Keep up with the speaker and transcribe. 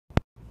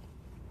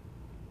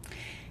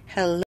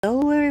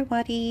Hello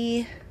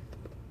everybody.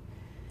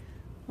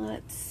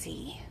 Let's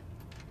see.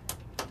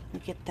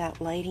 Get that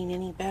lighting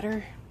any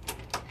better.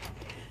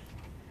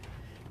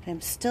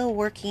 I'm still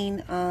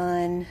working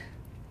on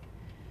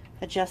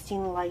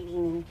adjusting the lighting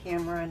and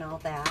camera and all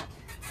that.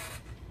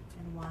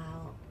 And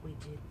while we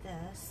do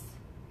this,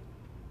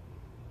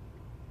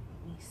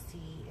 let me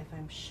see if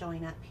I'm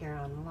showing up here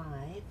on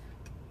live.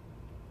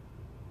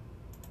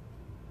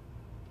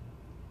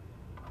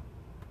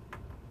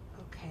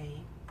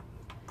 Okay.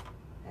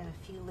 I have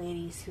a few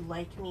ladies who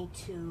like me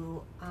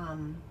to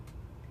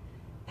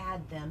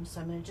add them,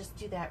 so I'm going to just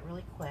do that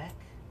really quick.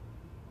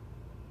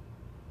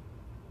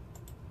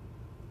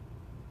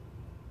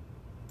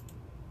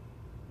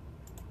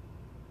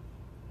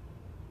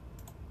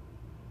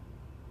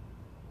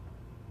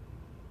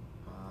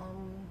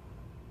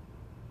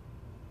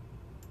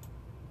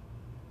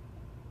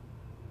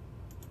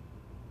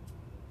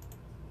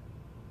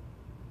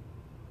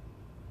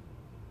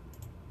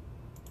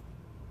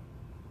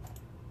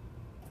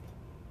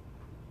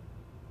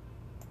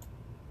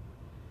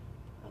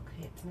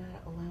 It's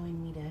not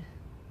allowing me to,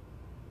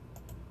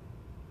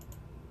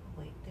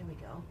 wait, there we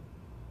go.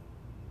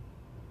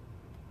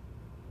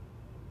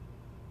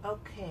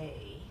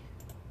 Okay.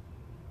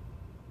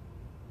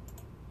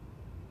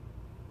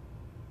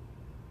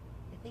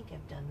 I think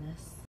I've done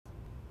this.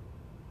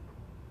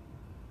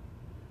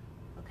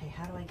 Okay,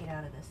 how do I get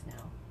out of this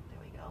now? There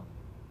we go.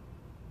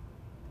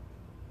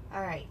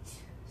 All right,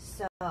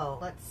 so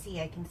let's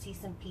see, I can see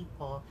some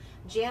people.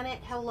 Janet,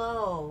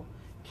 hello.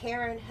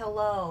 Karen,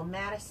 hello.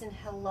 Madison,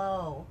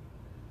 hello.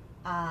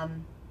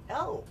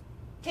 Oh,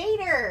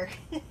 Tater.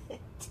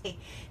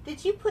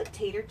 Did you put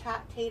Tater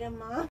Tot Tatum,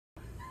 Mom?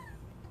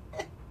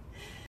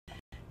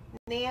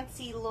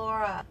 Nancy,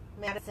 Laura,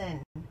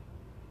 Madison.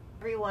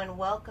 Everyone,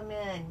 welcome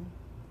in.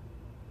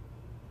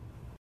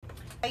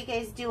 How you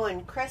guys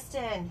doing?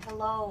 Kristen,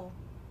 hello.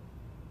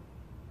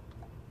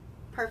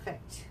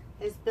 Perfect.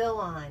 Is Bill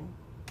on?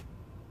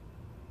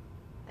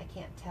 I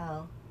can't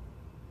tell.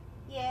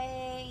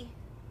 Yay.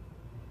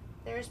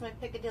 There's my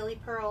Piccadilly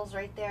Pearls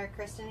right there,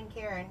 Kristen and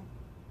Karen.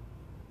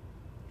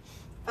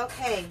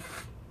 Okay.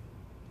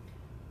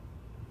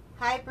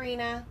 Hi,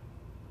 Brina.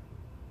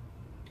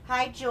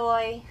 Hi,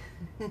 Joy.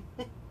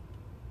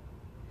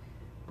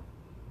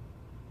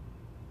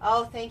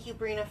 Oh, thank you,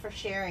 Brina, for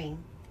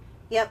sharing.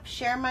 Yep,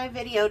 share my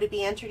video to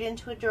be entered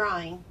into a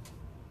drawing.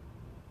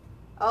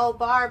 Oh,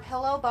 Barb.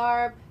 Hello,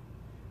 Barb.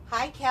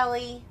 Hi,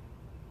 Kelly.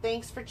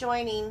 Thanks for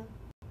joining.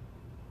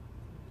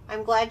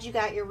 I'm glad you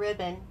got your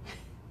ribbon.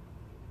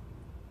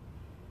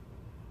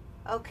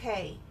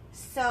 Okay,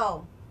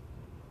 so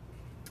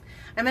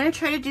I'm going to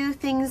try to do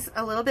things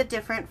a little bit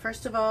different.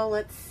 First of all,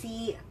 let's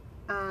see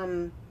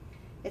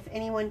if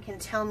anyone can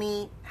tell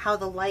me how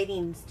the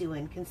lighting's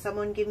doing. Can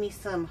someone give me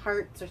some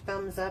hearts or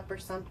thumbs up or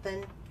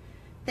something?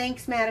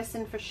 Thanks,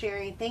 Madison, for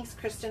sharing. Thanks,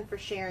 Kristen, for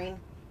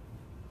sharing.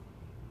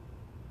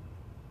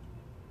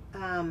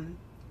 Can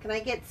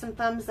I get some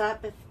thumbs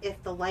up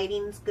if the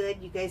lighting's good?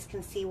 You guys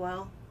can see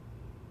well?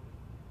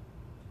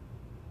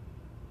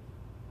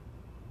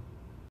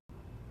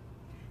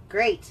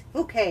 Great.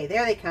 Okay,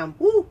 there they come.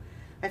 Woo!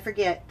 I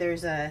forget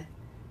there's a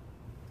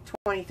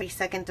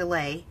 23-second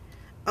delay.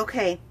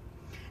 Okay,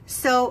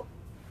 so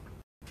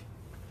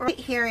right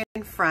here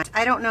in front,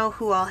 I don't know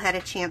who all had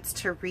a chance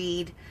to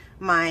read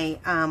my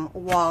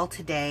wall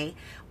today,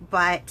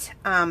 but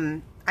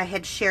I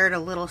had shared a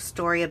little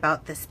story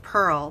about this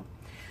pearl.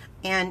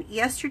 And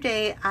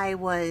yesterday I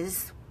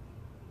was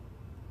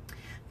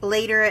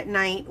later at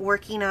night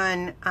working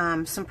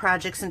on some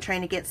projects and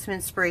trying to get some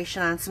inspiration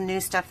on some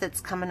new stuff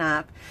that's coming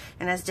up.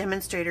 And as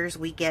demonstrators,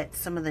 we get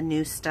some of the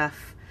new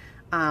stuff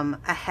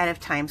ahead of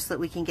time so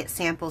that we can get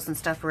samples and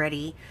stuff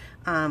ready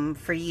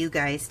for you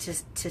guys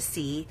to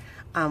see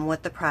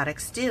what the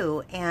products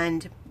do.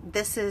 And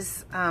this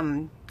is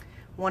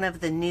one of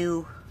the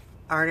new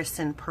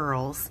artisan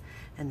pearls,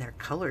 and they're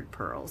colored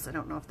pearls. I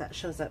don't know if that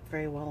shows up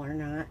very well or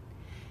not.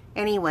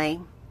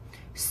 Anyway,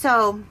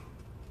 so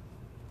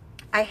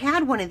I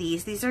had one of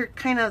these. These are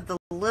kind of the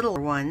little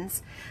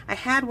ones. I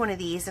had one of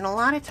these, and a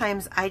lot of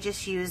times I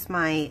just use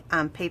my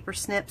paper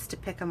snips to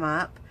pick them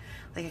up.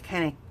 Like I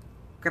kind of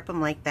grip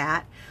them like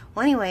that.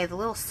 Well, anyway, the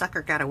little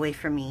sucker got away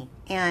from me,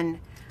 and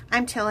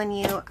I'm telling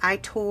you, I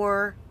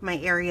tore my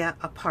area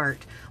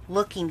apart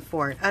looking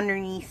for it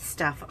underneath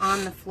stuff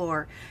on the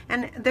floor.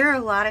 And there are a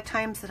lot of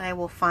times that I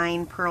will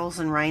find pearls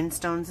and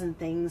rhinestones and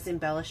things,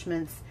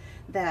 embellishments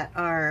that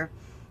are,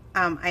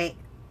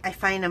 I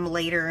find them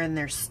later and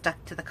they're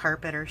stuck to the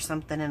carpet or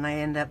something, and I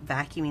end up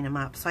vacuuming them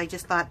up. So I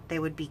just thought they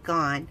would be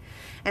gone.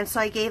 And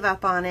so I gave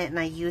up on it, and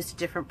I used a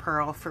different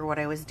pearl for what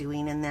I was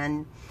doing. And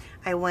then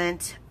I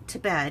went to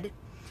bed.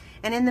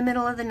 And in the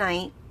middle of the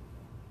night,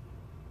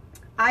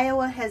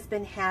 Iowa has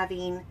been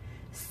having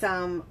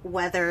some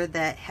weather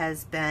that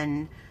has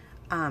been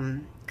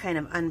kind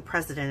of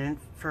unprecedented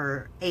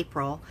for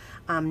April.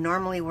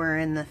 Normally we're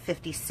in the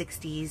 50s,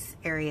 60s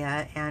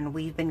area, and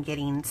we've been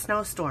getting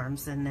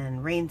snowstorms and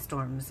then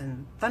rainstorms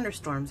and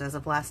thunderstorms. As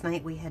of last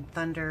night, we had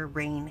thunder,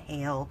 rain,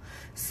 hail,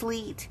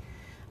 sleet.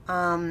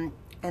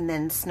 and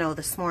then snow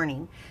this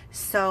morning.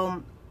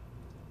 So,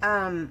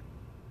 I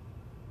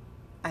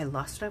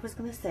lost what I was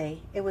going to say.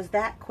 It was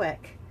that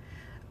quick.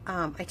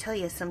 I tell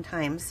you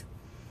sometimes.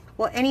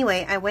 Well,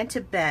 anyway, I went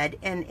to bed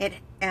and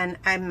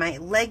my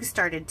leg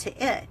started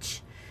to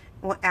itch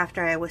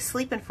after I was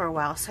sleeping for a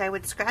while. So I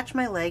would scratch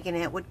my leg and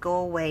it would go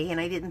away,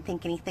 and I didn't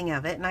think anything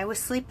of it. And I was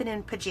sleeping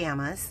in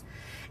pajamas,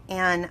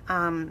 and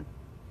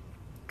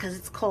because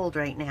it's cold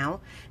right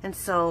now. And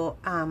so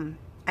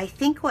I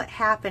think what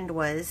happened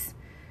was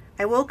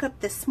I woke up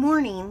this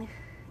morning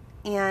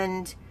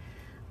and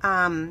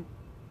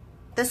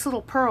this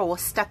little pearl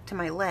was stuck to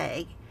my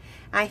leg.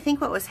 And I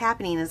think what was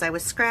happening is I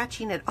was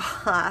scratching it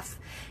off,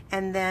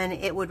 and then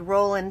it would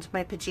roll into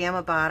my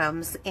pajama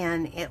bottoms,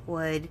 and it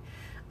would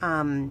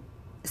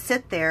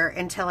sit there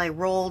until I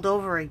rolled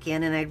over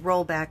again, and I'd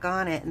roll back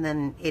on it, and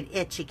then it'd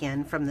itch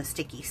again from the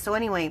sticky. So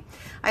anyway,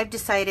 I've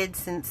decided,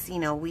 since, you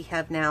know, we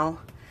have now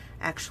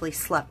actually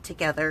slept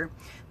together,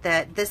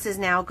 that this is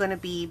now going to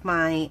be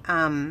my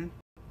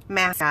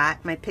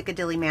mascot, my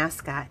Piccadilly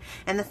mascot.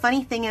 And the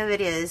funny thing of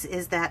it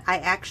is that I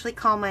actually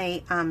call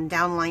my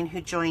downline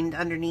who joined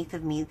underneath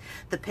of me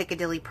the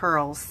Piccadilly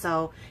Pearls.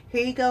 So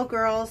here you go,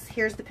 girls.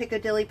 Here's the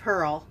Piccadilly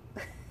Pearl.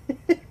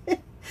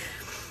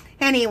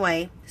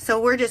 Anyway, so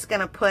we're just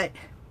going to put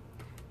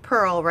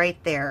Pearl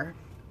right there.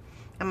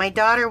 And my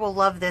daughter will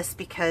love this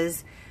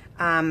because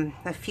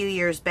a few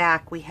years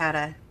back we had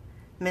a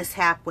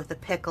mishap with a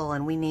pickle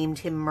and we named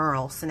him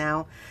Merle. So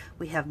now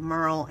we have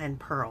Merle and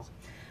Pearl.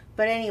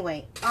 But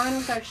anyway, on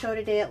with our show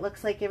today. It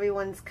looks like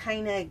everyone's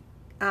kind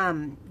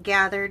of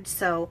gathered.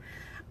 So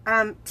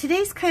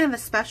today's kind of a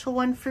special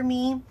one for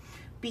me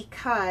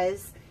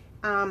because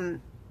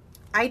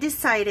I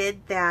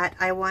decided that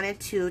I wanted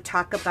to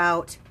talk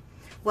about,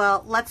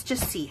 well, let's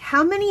just see.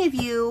 How many of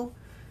you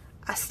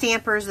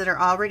stampers that are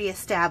already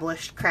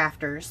established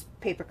crafters,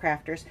 paper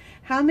crafters,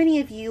 how many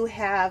of you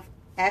have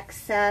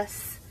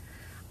excess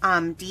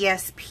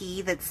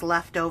DSP that's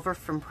left over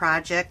from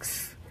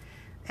projects,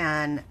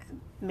 and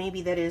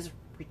maybe that is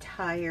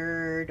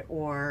retired,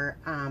 or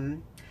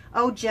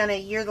oh, Jenna,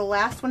 you're the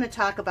last one to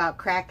talk about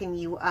cracking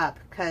you up,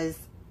 because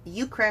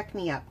you crack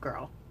me up,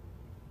 girl.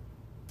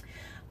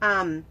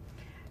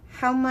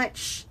 How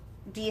much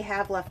do you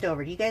have left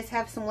over? Do you guys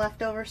have some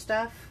leftover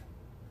stuff?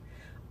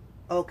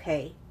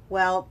 Okay,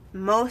 well,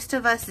 most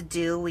of us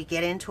do. We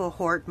get into a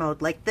hoard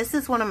mode. Like, this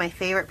is one of my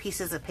favorite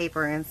pieces of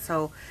paper, and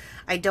so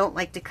I don't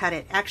like to cut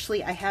it.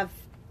 Actually, I have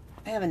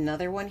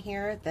another one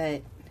here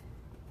that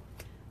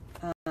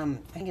I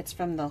think it's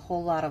from the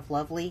Whole Lot of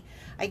Lovely.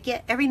 I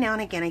get, every now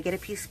and again, I get a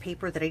piece of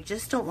paper that I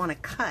just don't want to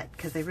cut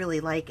because I really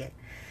like it.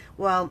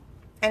 Well,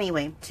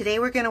 anyway, today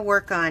we're going to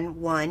work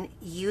on one,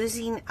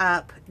 using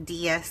up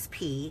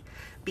DSP,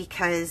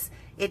 because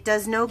it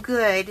does no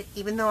good,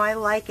 even though I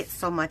like it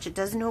so much, it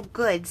does no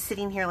good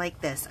sitting here like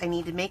this. I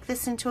need to make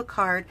this into a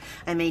card.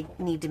 I may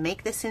need to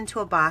make this into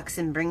a box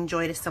and bring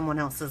joy to someone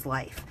else's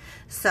life.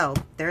 So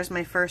there's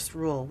my first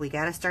rule. We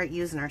got to start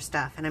using our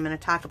stuff, and I'm going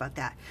to talk about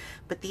that.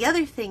 But the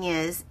other thing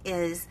is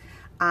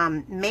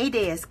May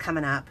Day is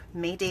coming up.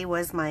 May Day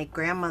was my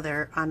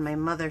grandmother on my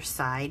mother's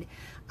side.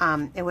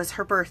 It was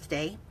her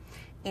birthday.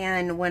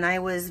 And when I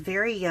was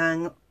very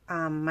young,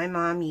 my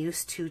mom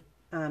used to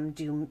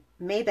do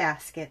May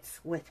baskets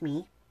with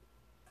me,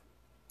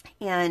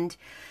 and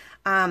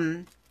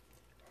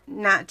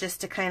not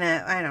just to kind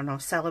of, I don't know,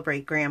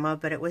 celebrate grandma,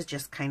 but it was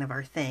just kind of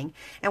our thing.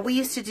 And we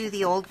used to do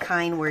the old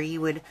kind where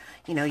you would,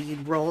 you know,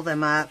 you'd roll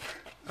them up.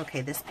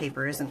 Okay, this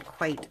paper isn't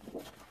quite,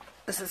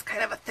 this is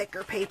kind of a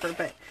thicker paper,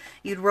 but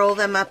you'd roll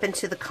them up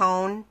into the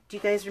cone. Do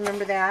you guys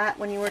remember that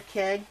when you were a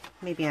kid?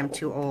 Maybe I'm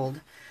too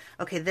old.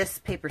 Okay, this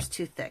paper's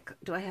too thick.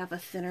 Do I have a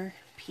thinner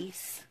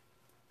piece?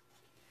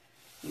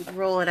 You'd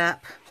roll it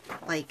up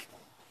like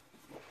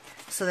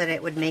so that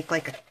it would make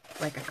like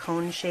a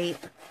cone shape.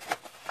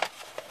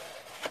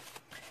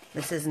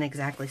 This isn't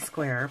exactly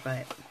square,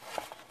 but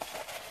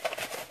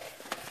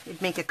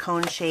you'd make a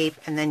cone shape,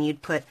 and then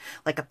you'd put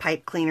like a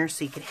pipe cleaner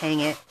so you could hang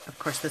it. Of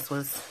course, this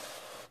was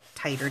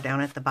tighter down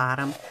at the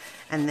bottom,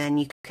 and then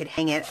you could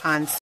hang it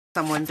on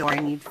someone's door,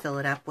 and you'd fill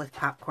it up with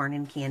popcorn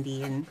and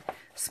candy and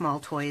small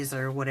toys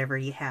or whatever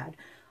you had.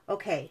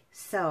 Okay,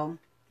 so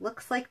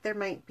looks like there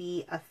might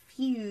be a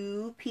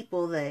few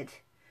people that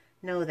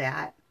know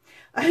that.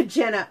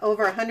 Jenna,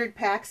 over 100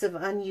 packs of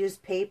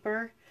unused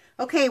paper.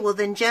 Okay, well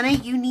then, Jenna,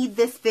 you need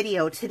this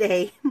video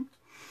today.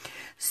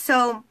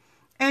 So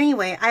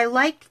anyway, I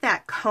liked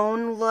that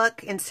cone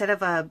look instead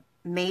of a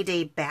May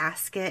Day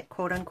basket,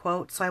 quote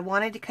unquote. So I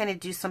wanted to kind of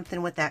do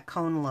something with that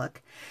cone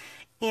look.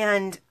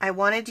 And I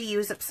wanted to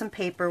use up some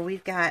paper.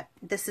 We've got,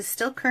 this is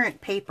still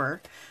current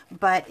paper,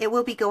 but it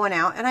will be going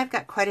out. And I've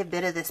got quite a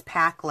bit of this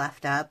pack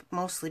left up,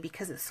 mostly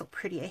because it's so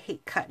pretty. I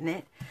hate cutting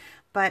it.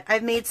 But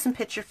I've made some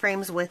picture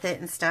frames with it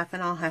and stuff,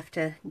 and I'll have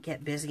to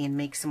get busy and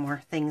make some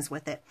more things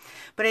with it.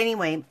 But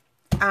anyway,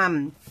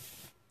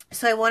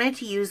 so I wanted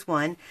to use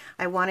one.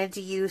 I wanted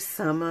to use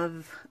some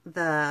of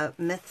the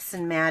Myths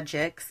and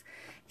Magics.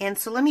 And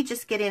so let me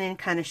just get in and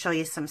kind of show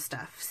you some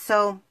stuff.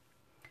 So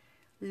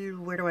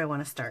where do I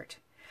want to start?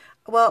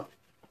 Well,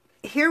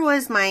 here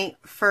was my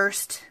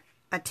first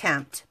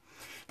attempt.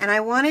 And I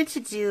wanted to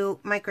do,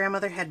 my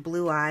grandmother had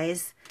blue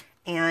eyes,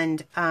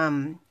 and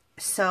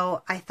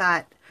so I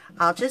thought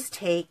I'll just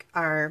take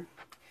our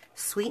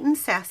Sweet and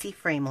Sassy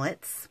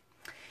framelits,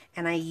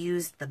 and I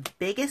used the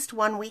biggest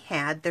one we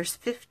had. There's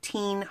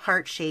 15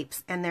 heart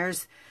shapes, and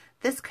there's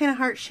this kind of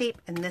heart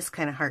shape and this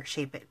kind of heart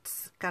shape.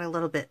 It's got a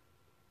little bit,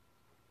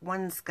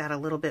 one's got a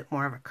little bit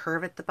more of a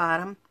curve at the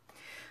bottom.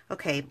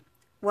 Okay,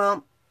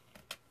 well,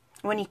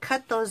 when you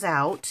cut those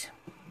out,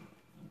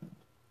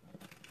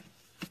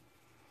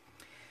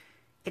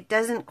 it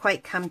doesn't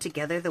quite come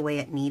together the way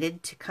it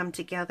needed to come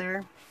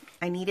together.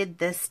 I needed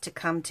this to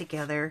come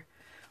together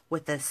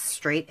with a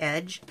straight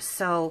edge,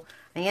 so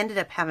I ended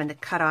up having to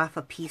cut off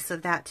a piece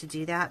of that to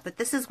do that, but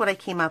this is what I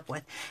came up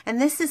with.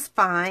 And this is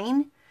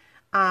fine.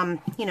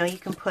 You know, you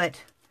can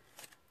put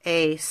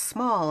a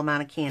small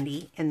amount of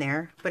candy in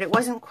there, but it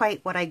wasn't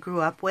quite what I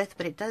grew up with,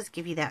 but it does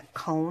give you that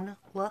cone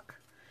look.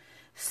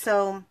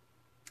 So,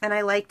 and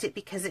I liked it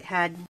because it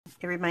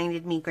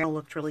reminded me Grandma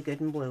looked really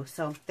good in blue.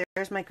 So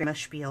there's my Grandma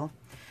spiel.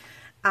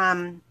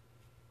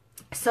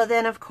 So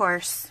then, of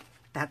course,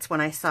 that's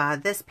when I saw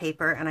this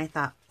paper and I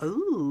thought,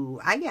 ooh,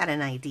 I got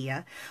an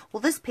idea.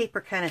 Well, this paper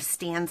kind of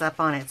stands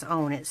up on its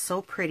own. It's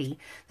so pretty.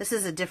 This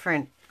is a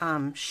different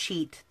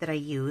sheet that I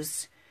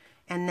used.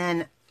 And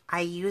then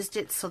I used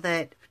it so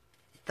that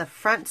the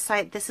front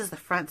side, this is the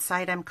front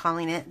side I'm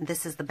calling it, and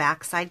this is the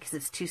back side because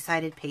it's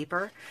two-sided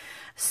paper.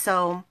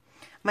 So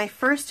my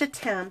first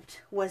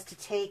attempt was to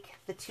take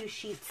the two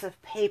sheets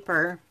of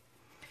paper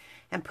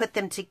and put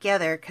them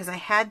together because I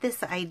had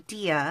this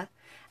idea,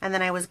 and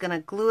then I was going to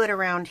glue it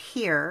around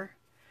here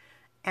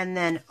and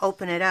then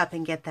open it up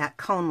and get that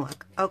cone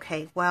look.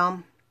 Okay,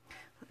 well,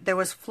 there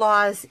was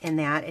flaws in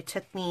that. It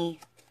took me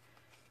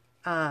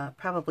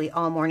probably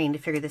all morning to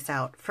figure this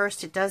out.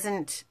 First, it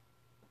doesn't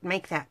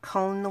make that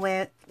cone the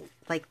way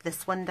like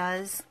this one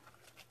does.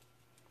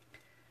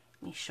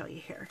 Let me show you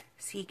here.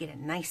 See, you get a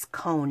nice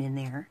cone in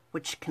there,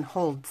 which can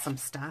hold some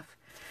stuff.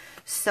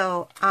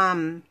 So,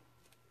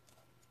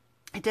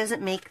 it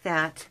doesn't make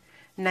that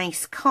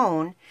nice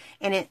cone.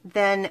 And it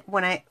then,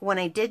 when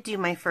I did do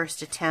my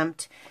first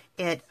attempt,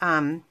 it,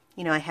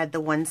 you know, I had the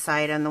one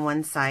side on the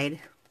one side,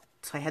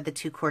 so I had the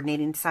two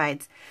coordinating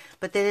sides,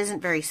 but that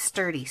isn't very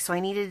sturdy. So I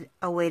needed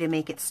a way to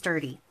make it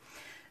sturdy.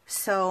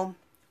 So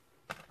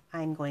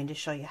I'm going to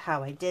show you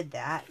how I did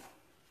that.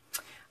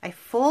 I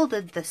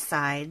folded the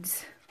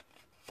sides.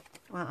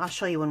 Well, I'll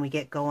show you when we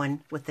get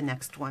going with the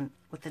next one,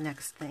 with the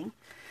next thing.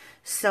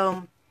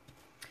 So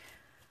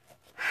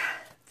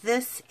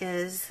this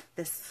is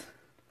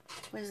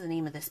what is the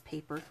name of this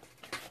paper?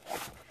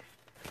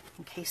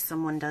 In case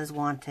someone does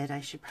want it,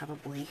 I should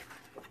probably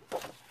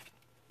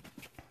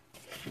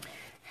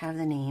have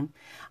the name.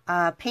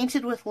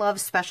 Painted with Love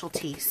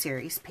Specialty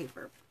Series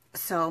paper.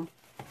 So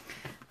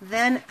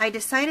then I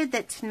decided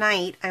that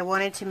tonight I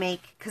wanted to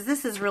make, because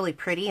this is really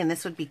pretty and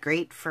this would be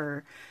great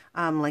for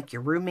like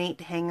your roommate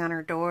to hang on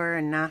her door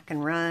and knock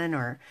and run,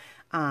 or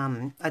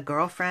a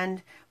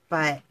girlfriend,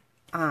 but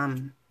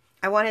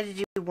I wanted to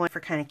do one for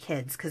kind of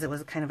kids because it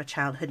was kind of a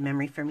childhood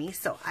memory for me.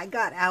 So I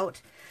got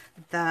out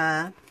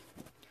the,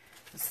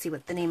 let's see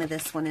what the name of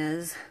this one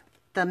is,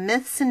 the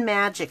Myths and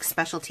Magic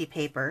specialty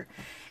paper,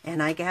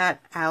 and I got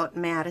out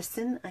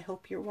Madison. I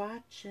hope you're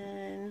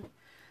watching.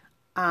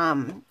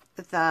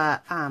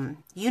 The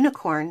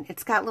unicorn.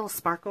 It's got little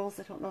sparkles.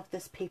 I don't know if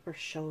this paper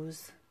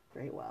shows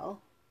very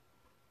well,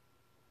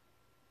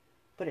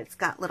 but it's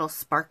got little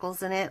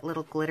sparkles in it,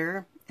 little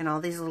glitter, and all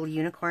these little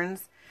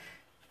unicorns.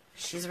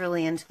 She's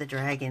really into the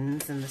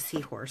dragons and the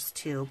seahorse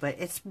too, but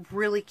it's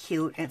really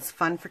cute and it's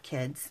fun for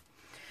kids.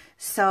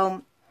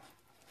 So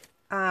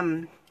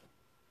I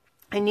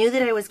knew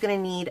that I was going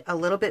to need a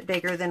little bit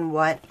bigger than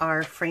what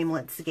our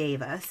framelits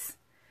gave us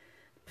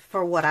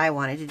for what I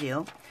wanted to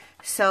do.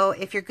 So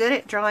if you're good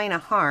at drawing a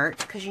heart,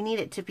 because you need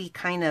it to be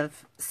kind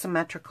of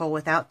symmetrical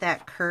without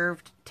that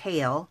curved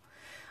tail,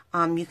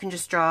 you can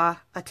just draw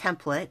a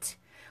template.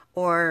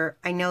 Or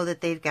I know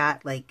that they've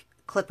got like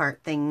clip art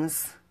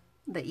things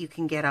that you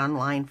can get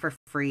online for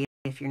free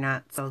if you're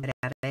not so good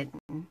at it.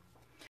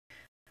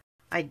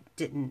 I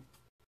didn't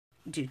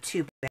do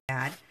too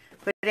bad.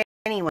 But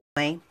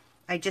anyway,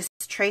 I just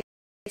traced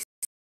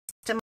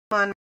them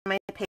on my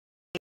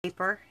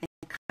paper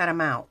and cut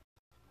them out.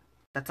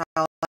 That's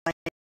all I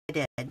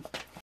did.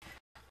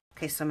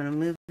 Okay, so I'm going to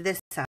move this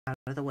out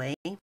of the way.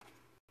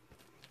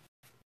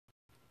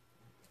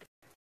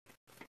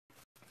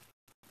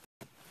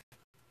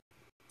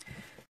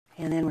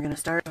 And then we're going to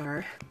start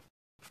our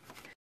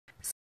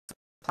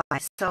supply.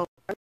 So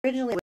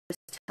originally I was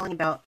telling you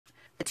about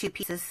the two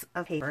pieces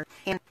of paper,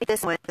 and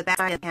this with the back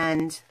side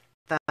and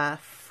the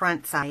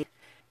front side.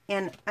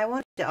 And I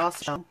wanted to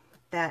also show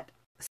that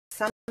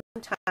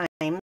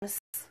sometimes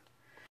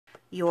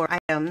your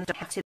items don't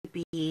have to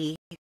be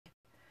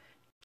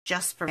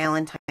just for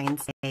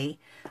Valentine's Day.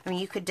 I mean,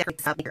 you could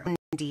decorate up your own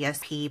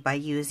DSP by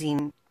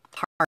using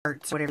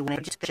hearts or whatever you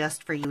want,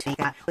 just for you to make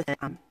that with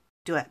a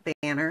duet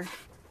banner.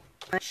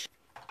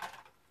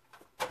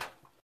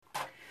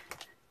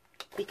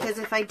 Because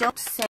if I don't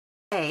say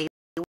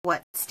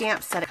what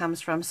stamp set it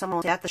comes from. Someone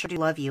will say, "That sure do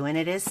love you," and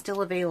it is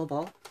still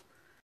available.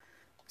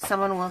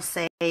 Someone will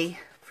say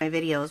for my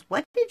videos,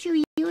 "What did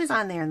you use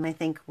on there?" And I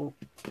think, well,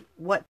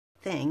 what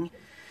thing?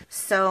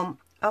 So,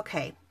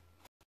 okay.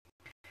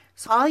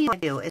 So all you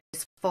do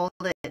is fold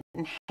it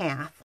in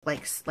half,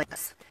 like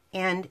this.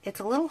 And it's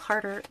a little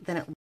harder than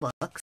it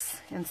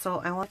looks. And so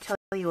I want to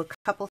tell you a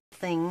couple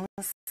things,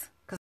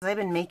 because I've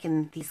been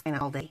making these kind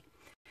of all day,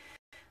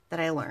 that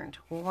I learned.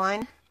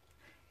 One,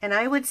 and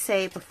I would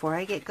say before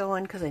I get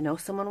going, because I know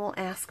someone will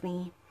ask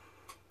me,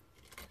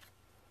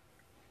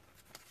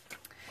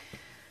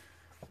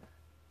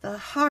 the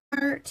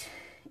heart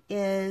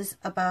is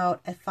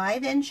about a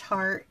 5-inch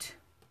heart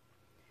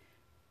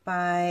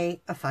by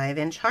a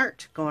 5-inch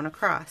heart going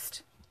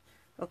across.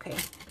 Okay,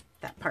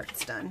 that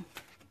part's done.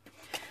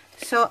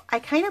 So I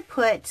kind of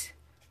put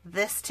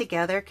this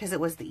together because it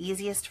was the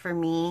easiest for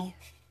me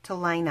to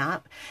line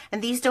up.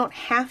 And these don't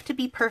have to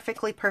be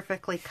perfectly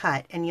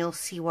cut, and you'll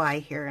see why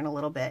here in a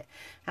little bit.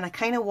 And I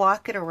kind of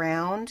walk it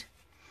around,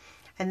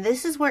 and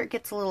this is where it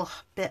gets a little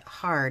bit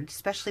hard,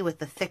 especially with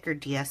the thicker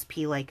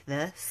DSP like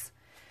this.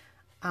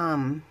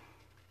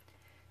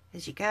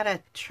 Is you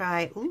gotta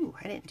try, ooh,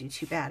 I didn't do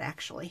too bad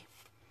actually.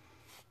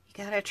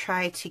 You gotta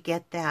try to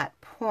get that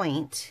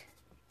point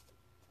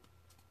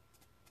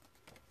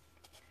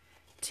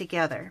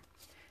together.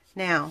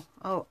 Now,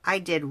 oh, I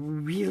did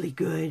really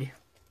good.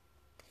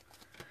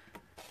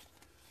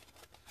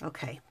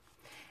 Okay,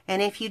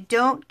 and if you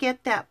don't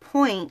get that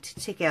point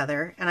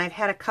together, and I've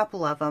had a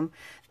couple of them,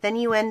 then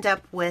you end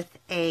up with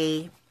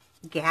a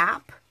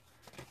gap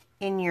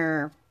in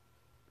your,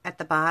 at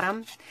the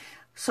bottom.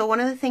 So one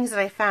of the things that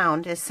I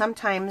found is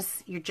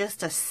sometimes you're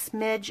just a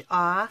smidge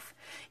off.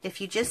 If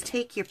you just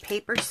take your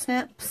paper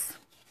snips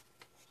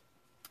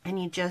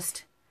and you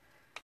just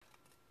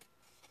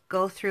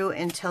go through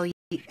until you,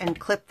 and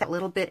clip that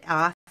little bit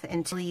off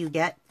until you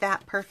get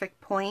that perfect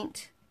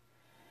point,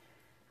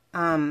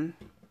 then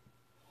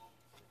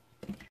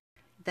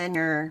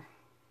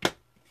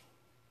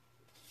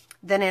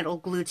it'll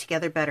glue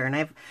together better. And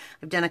I've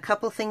done a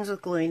couple things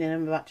with gluing, and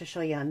I'm about to show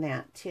you on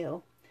that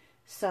too.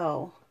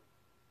 So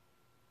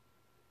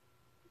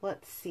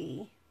let's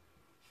see.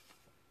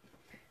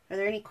 Are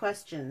there any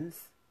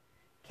questions?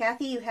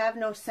 Kathy, you have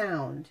no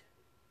sound.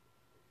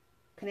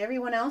 Can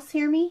everyone else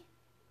hear me?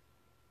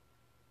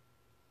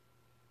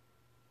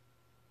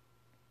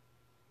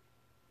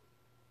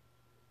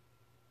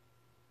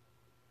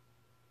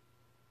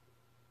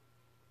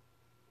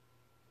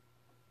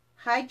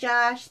 Hi,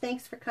 Josh.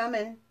 Thanks for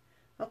coming.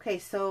 Okay,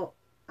 so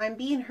I'm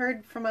being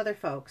heard from other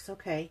folks.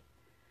 Okay.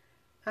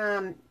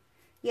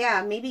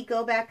 Yeah, maybe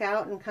go back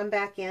out and come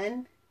back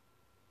in.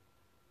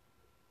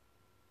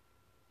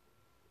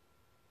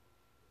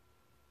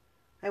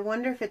 I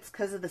wonder if it's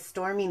because of the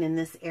storming in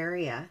this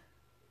area.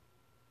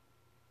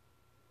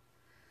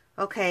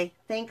 Okay,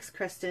 thanks,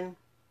 Kristen.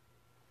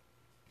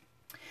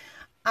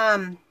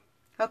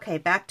 Okay,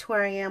 back to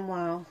where I am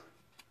while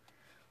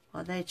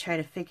they try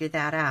to figure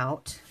that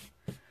out.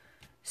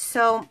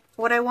 So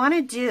what I want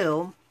to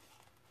do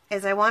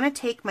is I want to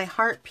take my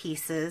heart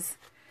pieces,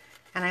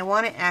 and I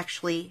want to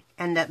actually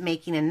end up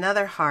making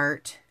another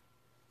heart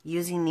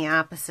using the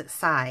opposite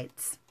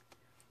sides,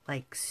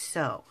 like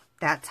so.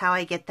 That's how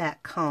I get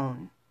that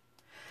cone.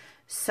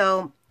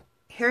 So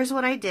here's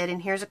what I did,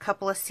 and here's a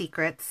couple of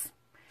secrets,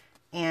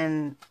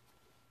 and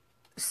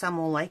some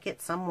will like it,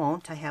 some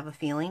won't, I have a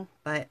feeling,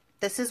 but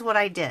this is what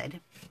I did.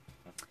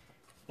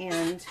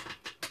 And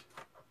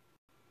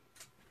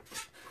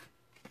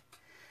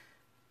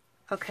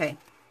okay,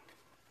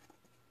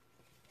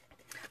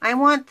 I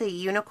want the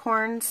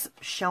unicorns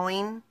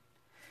showing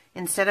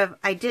instead of,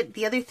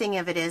 the other thing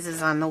of it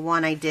is on the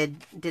one I did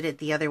it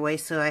the other way,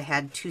 so I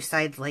had two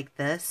sides like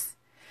this.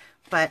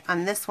 But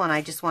on this one,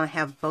 I just want to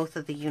have both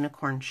of the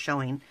unicorns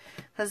showing.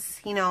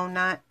 Because, you know,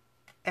 not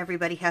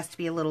everybody has to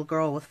be a little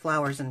girl with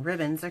flowers and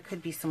ribbons. There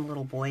could be some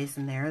little boys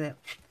in there that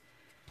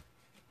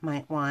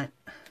might want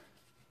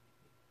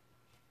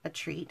a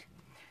treat.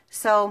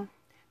 So,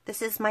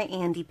 this is my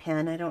Andy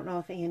pen. I don't know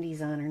if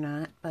Andy's on or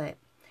not, but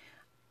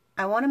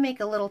I want to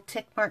make a little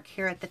tick mark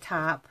here at the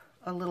top,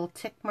 a little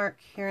tick mark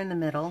here in the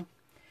middle,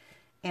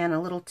 and a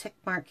little tick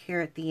mark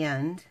here at the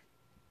end.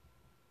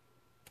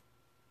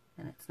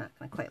 And it's not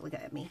going to quite look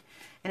at me.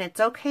 And it's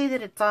okay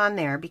that it's on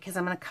there because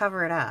I'm going to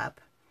cover it up.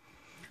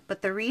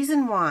 But the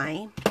reason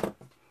why,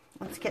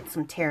 let's get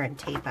some tear and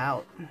tape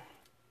out.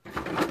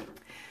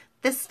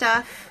 This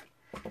stuff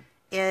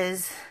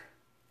is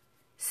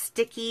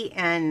sticky,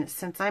 and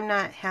since I'm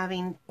not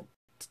having,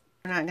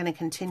 we're not going to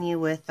continue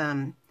with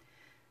the,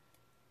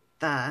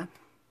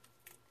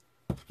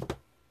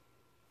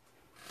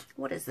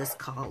 what is this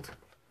called?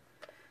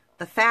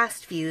 The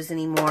fast fuse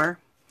anymore.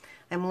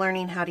 I'm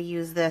learning how to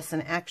use this,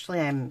 and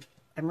actually I'm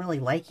really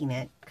liking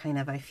it, kind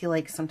of. I feel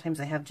like sometimes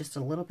I have just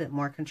a little bit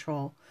more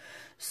control.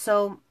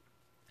 So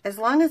as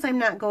long as I'm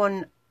not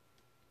going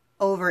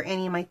over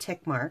any of my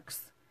tick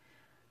marks,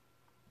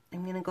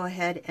 I'm going to go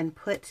ahead and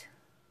put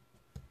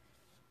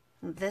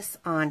this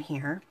on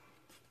here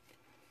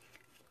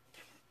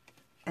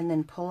and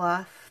then pull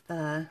off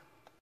the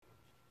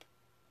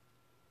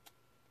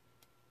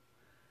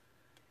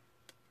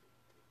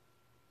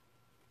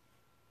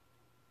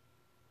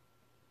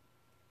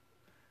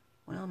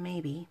well,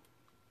 maybe.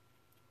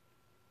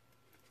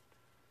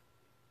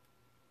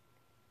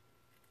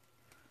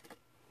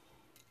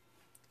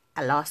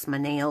 I lost my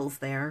nails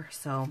there,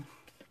 so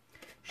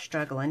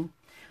struggling.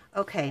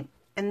 Okay,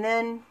 and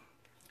then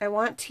I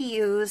want to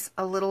use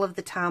a little of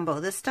the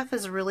Tombow. This stuff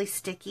is really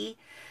sticky,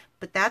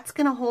 but that's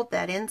going to hold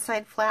that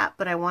inside flap,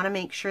 but I want to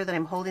make sure that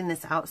I'm holding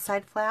this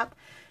outside flap,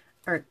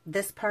 or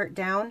this part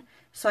down.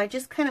 So I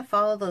just kind of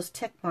follow those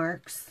tick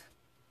marks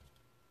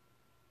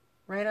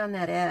right on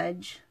that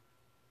edge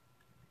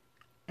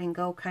and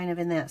go kind of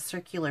in that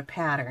circular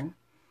pattern.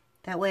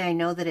 That way I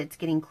know that it's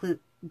getting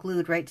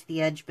glued right to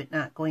the edge but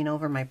not going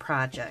over my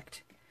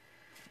project.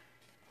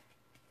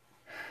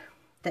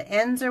 The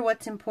ends are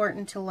what's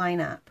important to line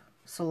up.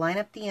 So line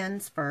up the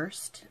ends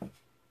first.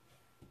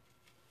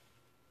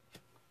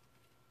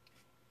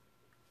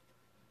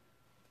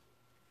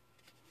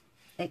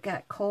 It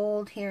got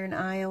cold here in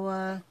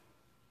Iowa,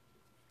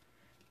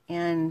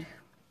 and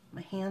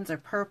my hands are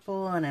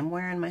purple, and I'm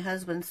wearing my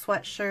husband's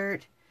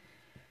sweatshirt,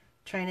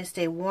 trying to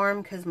stay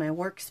warm because my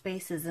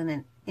workspace is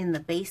in the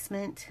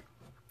basement,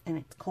 and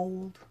it's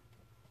cold.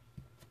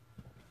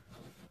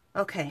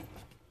 Okay,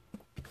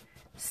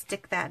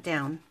 stick that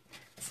down.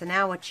 So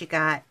now what you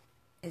got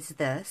is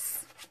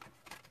this.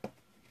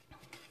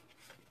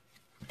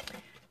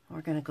 We're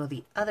going to go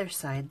the other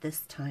side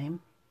this time.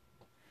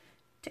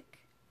 Tick,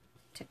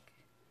 tick,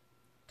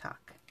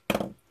 tock.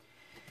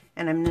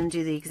 And I'm going to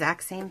do the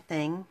exact same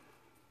thing.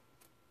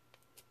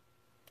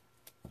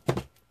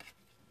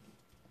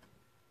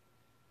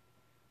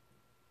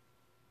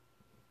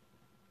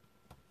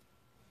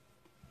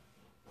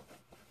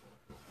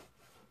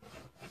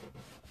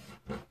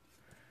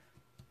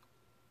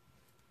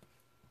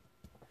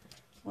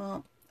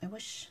 Well, I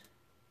wish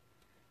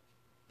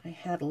I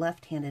had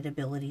left-handed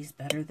abilities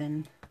better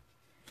than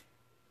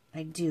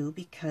I do,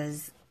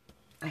 because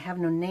I have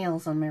no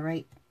nails on my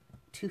right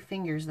two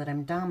fingers that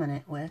I'm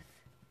dominant with.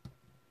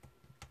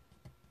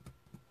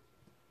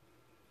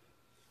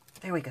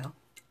 There we go.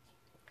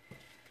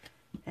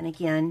 And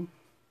again,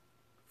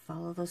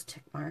 follow those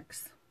tick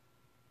marks.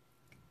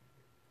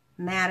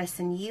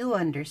 Madison, you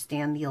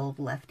understand the old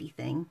lefty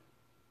thing.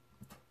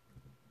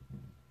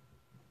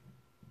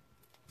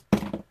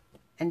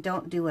 And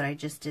don't do what I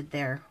just did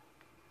there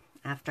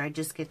after I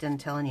just get done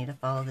telling you to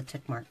follow the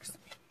tick marks.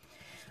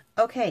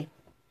 Okay.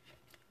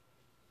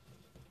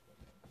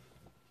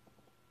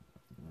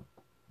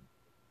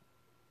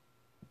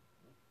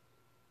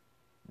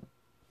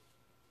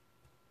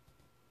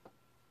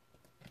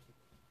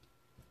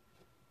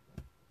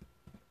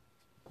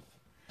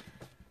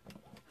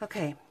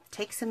 Okay,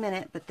 takes a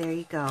minute, but there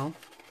you go.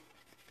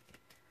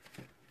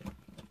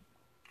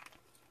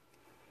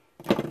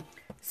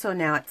 So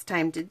now it's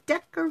time to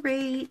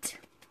decorate.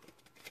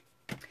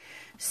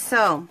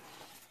 So,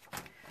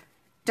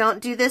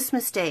 don't do this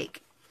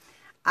mistake.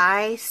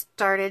 I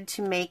started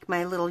to make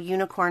my little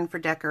unicorn for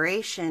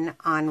decoration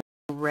on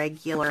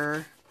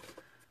regular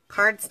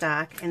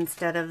cardstock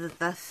instead of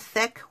the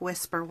thick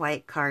Whisper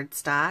White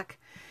cardstock,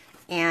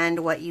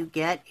 and what you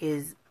get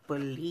is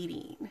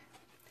bleeding.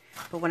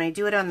 But when I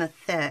do it on the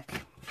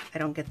thick, I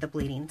don't get the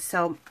bleeding.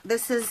 So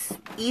this is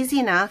easy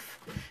enough.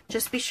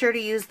 Just be sure to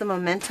use the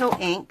Memento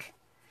ink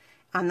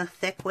on the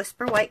thick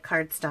Whisper White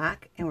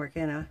cardstock, and we're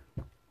gonna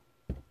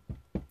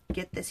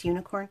get this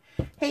unicorn.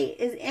 Hey,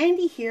 is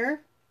Andy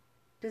here?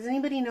 Does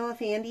anybody know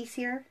if Andy's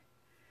here?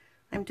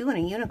 I'm doing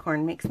a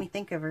unicorn, makes me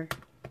think of her.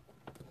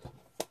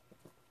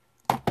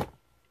 I'll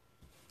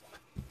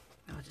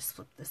just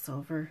flip this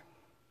over.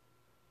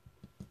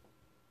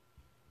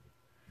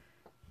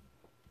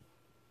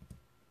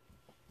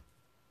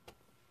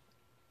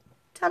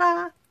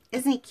 Ta-da!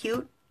 Isn't he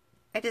cute?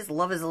 I just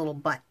love his little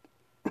butt.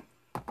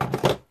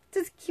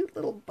 This cute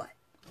little butt.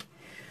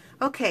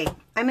 Okay,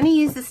 I'm going to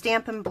use the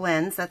Stampin'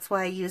 Blends. That's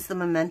why I use the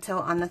Memento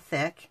on the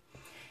thick.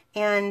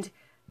 And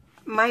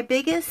my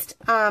biggest,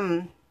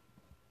 I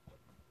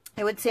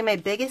would say my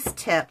biggest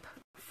tip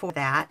for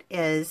that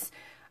is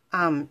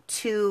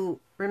to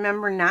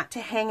remember not to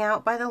hang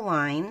out by the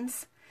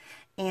lines,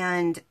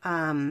 and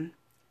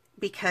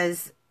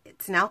because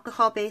it's an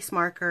alcohol-based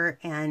marker,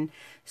 and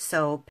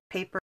so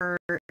paper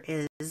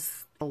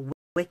is a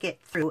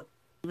wicket through,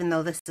 even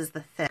though this is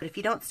the thick. But if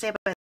you don't stay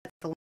by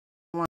the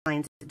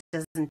lines, it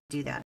doesn't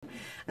do that.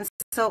 And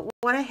so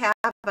what I have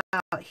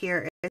out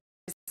here is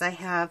I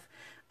have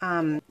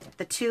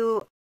the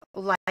two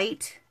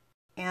light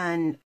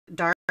and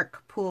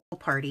dark pool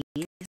parties.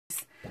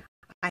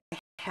 I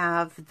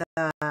have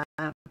the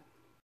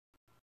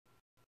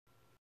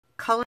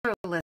color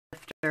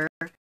lifter,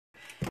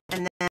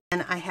 and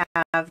then I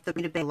have the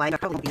Bay light.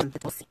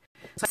 So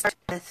I start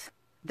with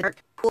the dark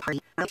pool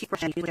party. I like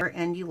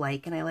and you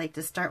like, and I like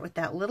to start with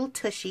that little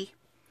tushy,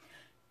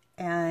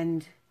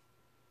 and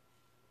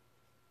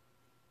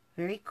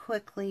very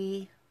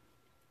quickly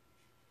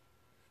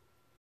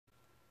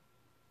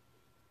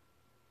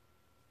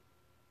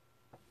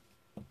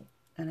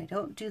And I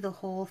don't do the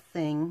whole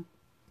thing,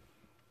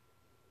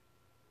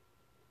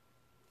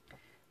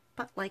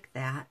 but like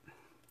that.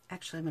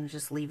 Actually, I'm going to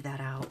just leave that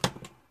out.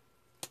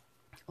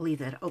 Leave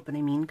that open,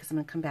 I mean, because I'm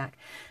going to come back.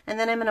 And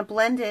then I'm going to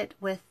blend it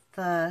with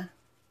the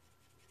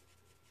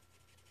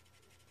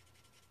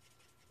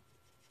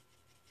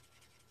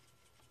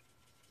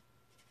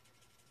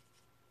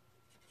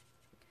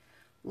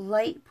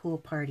light Pool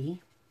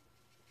Party.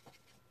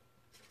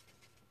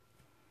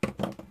 I'm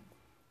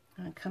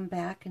going to come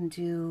back and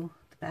do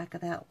the back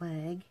of that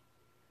leg.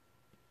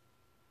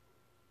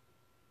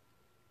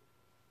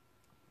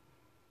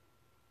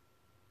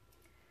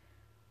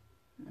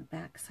 And the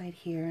back side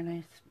here, and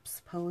I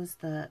suppose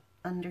the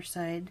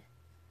underside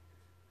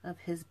of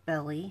his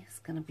belly is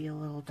going to be a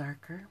little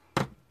darker.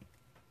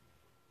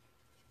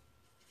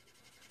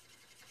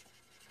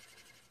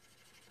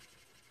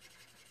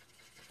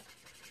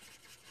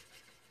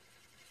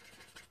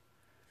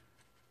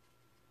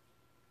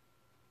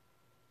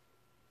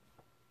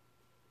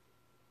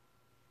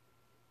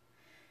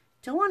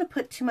 Don't want to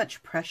put too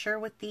much pressure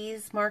with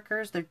these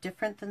markers. They're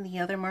different than the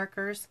other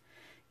markers.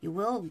 You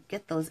will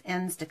get those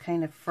ends to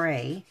kind of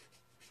fray.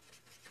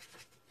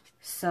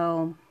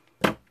 So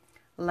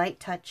light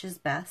touch is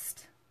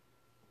best.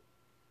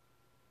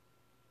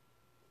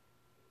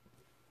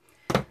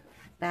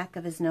 Back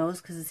of his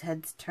nose, because his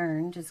head's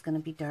turned, is going to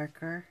be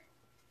darker.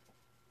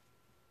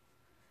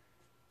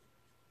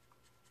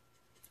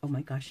 Oh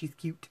my gosh, he's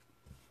cute.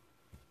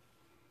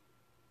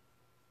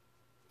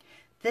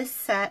 This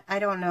set, I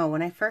don't know,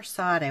 when I first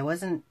saw it, I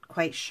wasn't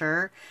quite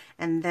sure,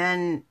 and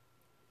then,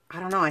 I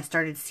don't know, I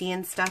started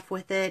seeing stuff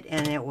with it,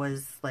 and it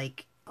was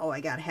like, oh,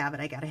 I gotta have it,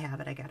 I gotta have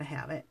it, I gotta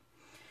have it.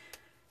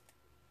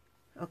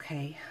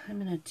 Okay, I'm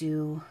gonna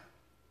do,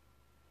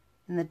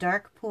 in the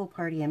dark Pool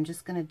Party, I'm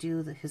just gonna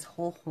do his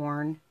whole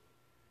horn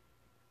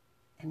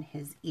and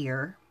his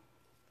ear.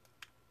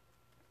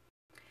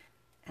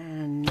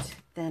 And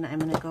then I'm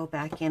gonna go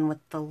back in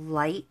with the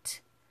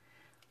light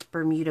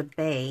Bermuda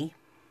Bay.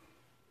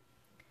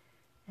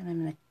 And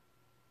I'm going to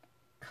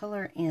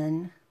color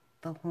in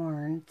the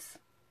horns,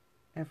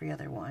 every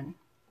other one.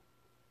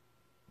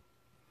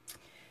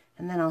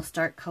 And then I'll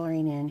start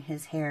coloring in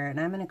his hair, and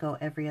I'm going to go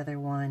every other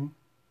one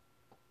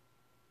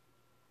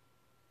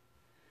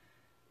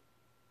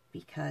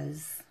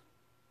because,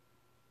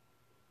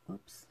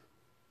 oops,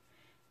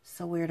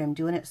 so weird, I'm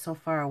doing it so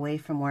far away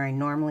from where I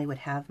normally would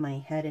have my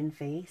head and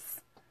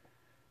face,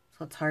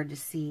 so it's hard to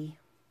see.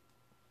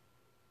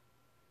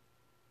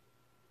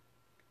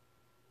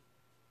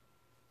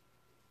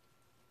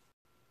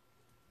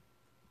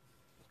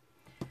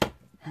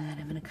 And then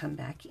I'm going to come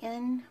back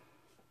in.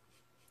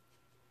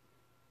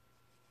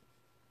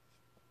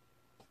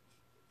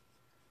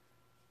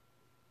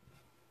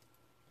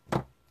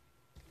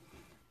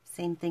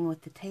 Same thing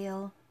with the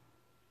tail.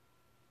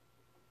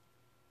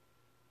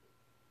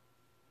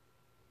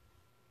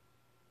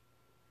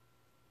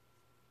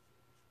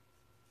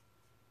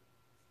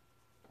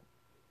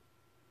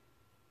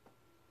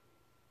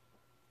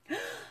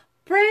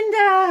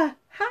 Brenda!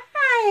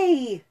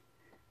 Hi!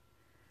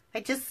 I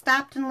just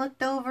stopped and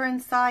looked over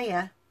and saw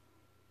you.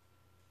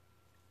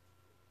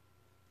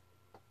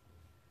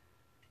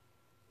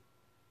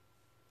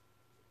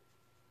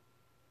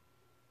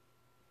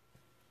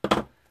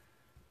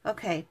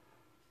 Okay.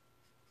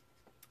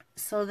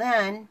 So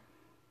then,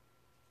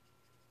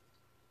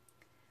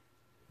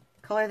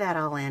 color that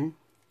all in.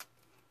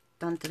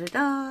 Dun da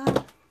da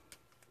da.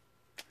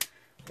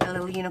 A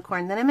little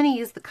unicorn. Then I'm going to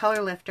use the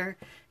color lifter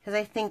because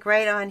I think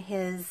right on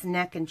his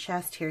neck and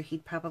chest here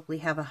he'd probably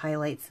have a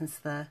highlight since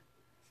the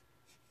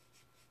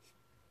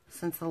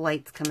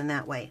light's coming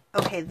that way.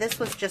 Okay, this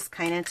was just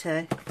kind of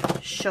to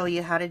show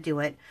you how to do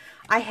it.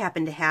 I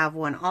happen to have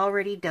one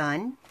already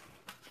done.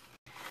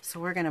 So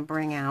we're going to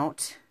bring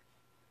out,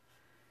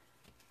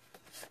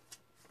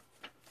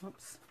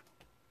 oops,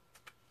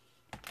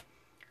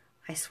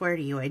 I swear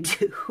to you I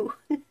do.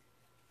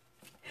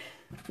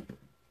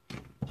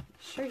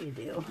 Sure you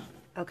do.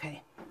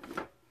 Okay.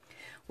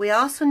 We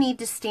also need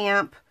to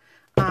stamp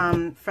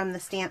from the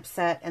stamp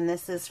set, and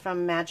this is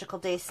from Magical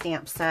Day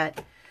stamp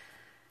set.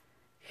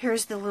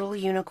 Here's the little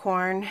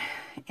unicorn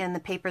and the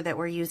paper that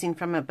we're using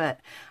from it,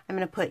 but I'm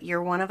going to put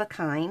 "You're One of a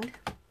Kind"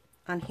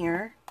 on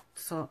here.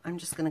 So I'm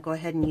just going to go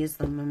ahead and use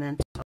the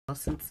memento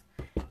since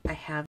I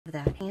have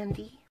that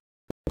handy.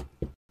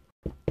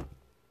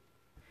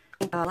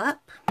 Ink all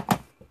up.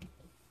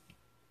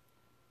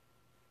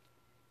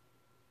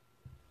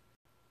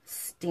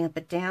 Stamp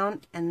it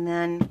down, and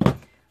then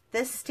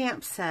this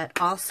stamp set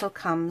also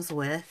comes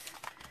with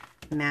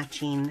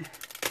matching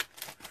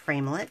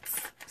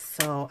framelits.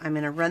 So I'm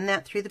going to run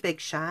that through the Big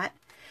Shot.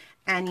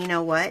 And you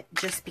know what?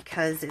 Just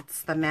because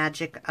it's the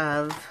magic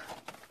of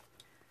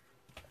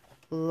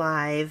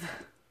live,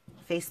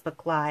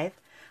 Facebook Live,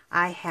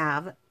 I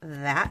have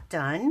that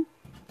done.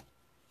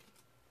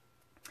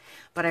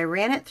 But I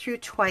ran it through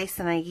twice,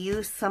 and I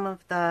used some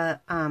of the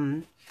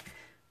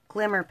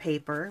glimmer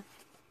paper.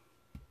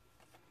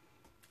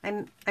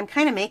 I'm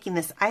kind of making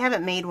this, I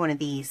haven't made one of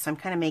these, so I'm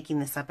kind of making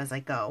this up as I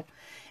go.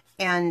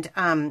 And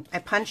I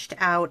punched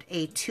out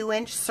a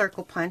 2-inch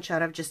circle punch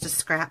out of just a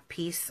scrap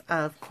piece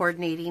of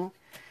coordinating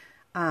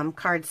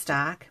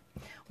cardstock.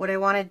 What I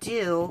want to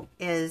do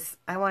is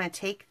I want to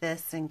take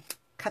this and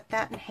cut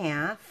that in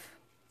half.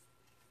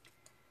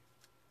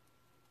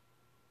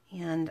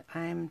 And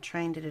I'm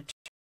trying to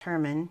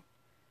determine,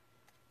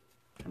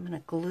 I'm going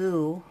to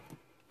glue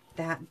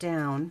that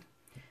down.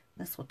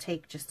 This will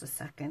take just a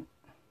second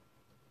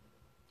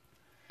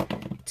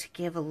to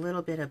give a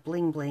little bit of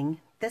bling bling.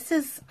 This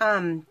is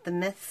the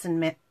Myths and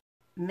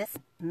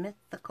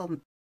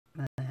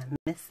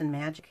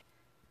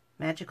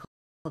Magical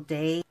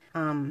Day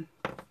in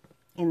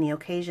the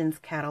Occasions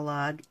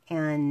catalog,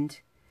 and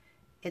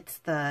it's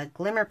the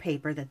glimmer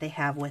paper that they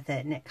have with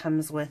it, and it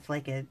comes with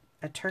like a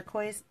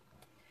turquoise,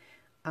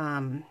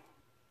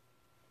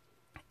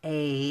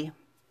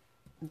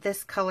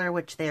 this color,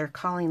 which they are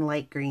calling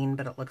light green,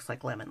 but it looks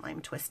like lemon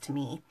lime twist to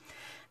me.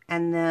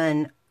 And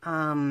then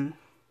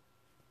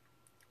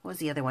what was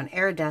the other one?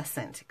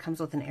 Iridescent. It comes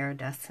with an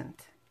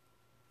iridescent.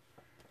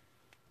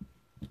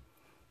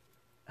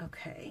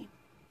 Okay.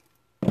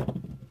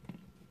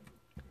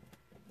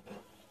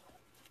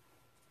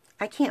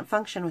 I can't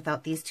function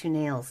without these two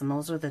nails, and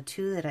those are the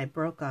two that I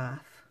broke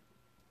off.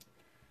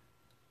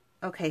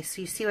 Okay,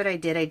 so you see what I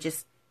did? I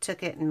just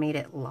took it and made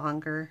it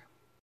longer.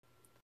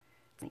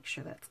 Make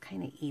sure that's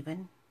kind of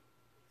even.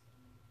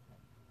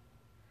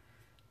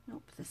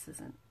 Nope, this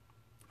isn't.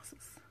 Here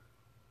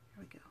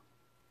we go.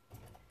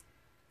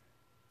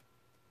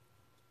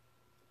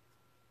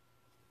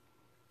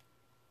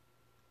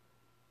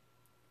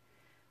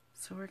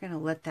 So we're going to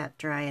let that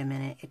dry a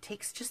minute. It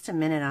takes just a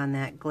minute on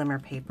that glimmer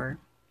paper.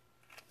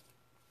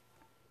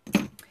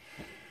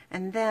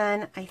 And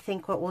then I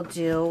think what we'll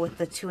do with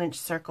the 2-inch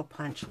circle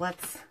punch,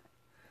 let's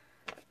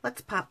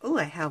pop, ooh,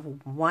 I have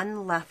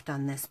one left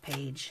on this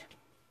page.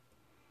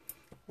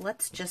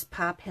 Let's just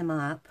pop him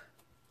up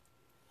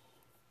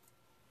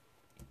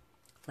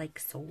like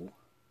so.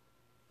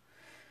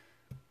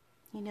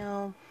 You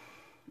know,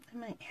 I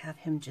might have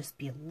him just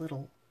be a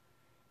little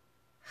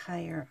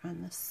higher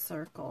on the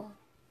circle.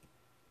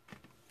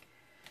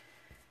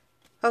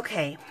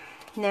 Okay,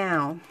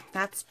 now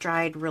that's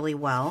dried really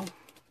well.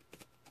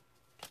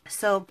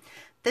 So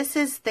this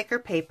is thicker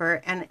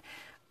paper, and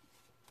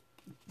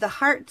the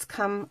hearts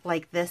come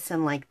like this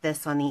and like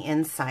this on the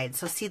inside.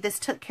 So see, this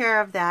took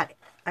care of that.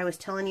 I was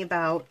telling you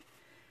about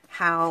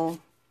how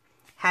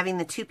having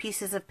the two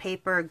pieces of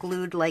paper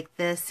glued like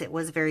this, it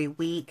was very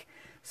weak.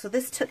 So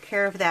this took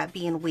care of that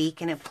being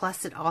weak, and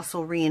plus it also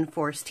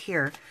reinforced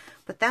here.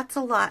 But that's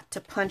a lot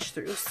to punch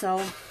through.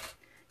 So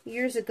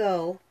years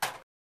ago,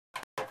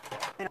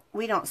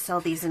 we don't sell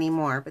these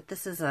anymore, but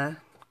this is a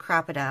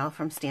crocodile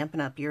from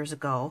Stampin' Up! Years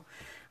ago.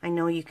 I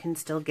know you can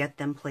still get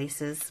them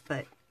places,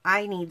 but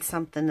I need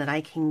something that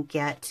I can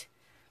get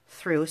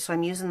through. So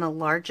I'm using the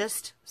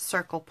largest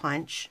circle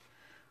punch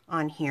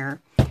on here,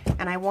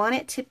 and I want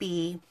it to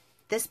be,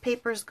 this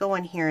paper's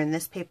going here and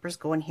this paper's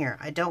going here.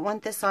 I don't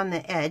want this on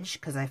the edge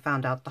because I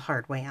found out the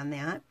hard way on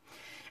that,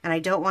 and I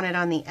don't want it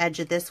on the edge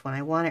of this one.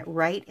 I want it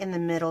right in the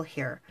middle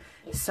here.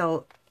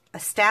 So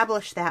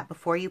establish that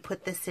before you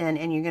put this in,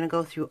 and you're going to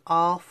go through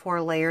all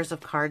 4 layers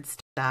of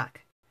cardstock.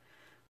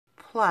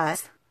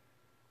 Plus,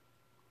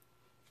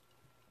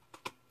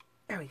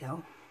 there we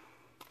go.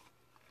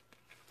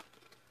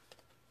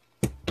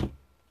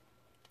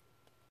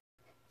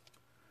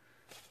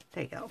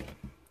 There you go.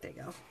 There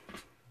you go.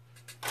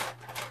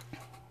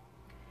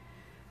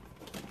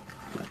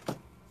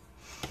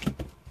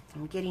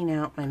 I'm getting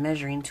out my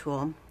measuring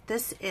tool.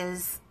 This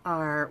is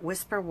our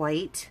Whisper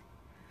White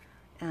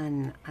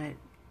and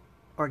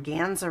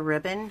organza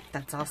ribbon.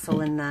 That's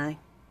also in the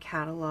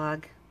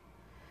catalog,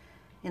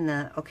 in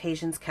the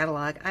Occasions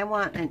catalog. I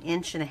want 1.5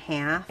 inches.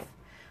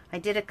 I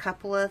did a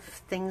couple of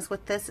things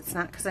with this. It's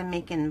not because I'm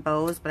making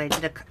bows, but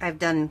I've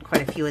done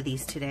quite a few of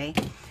these today.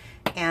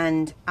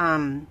 And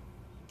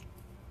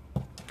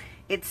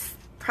it's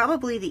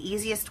probably the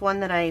easiest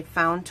one that I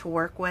found to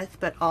work with,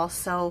 but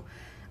also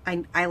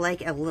I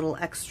like a little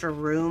extra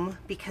room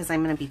because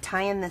I'm going to be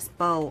tying this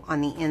bow on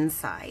the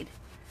inside.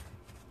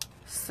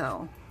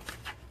 So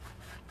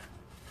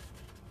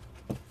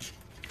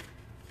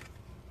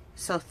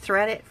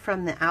thread it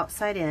from the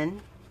outside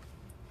in.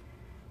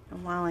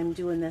 And while I'm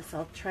doing this,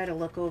 I'll try to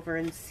look over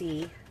and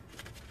see.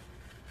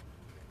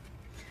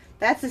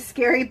 That's a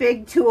scary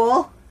big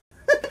tool.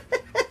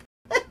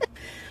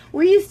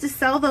 We used to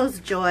sell those,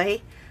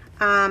 Joy.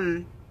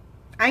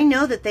 I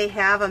know that they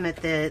have them at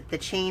the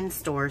chain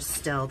stores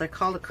still. They're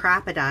called a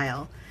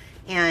crocodile.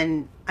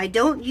 And I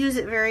don't use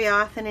it very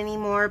often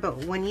anymore,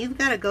 but when you've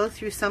got to go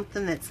through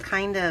something that's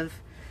kind of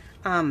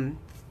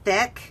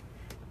thick,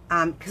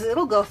 because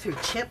it'll go through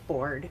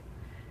chipboard.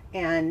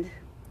 And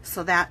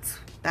so that's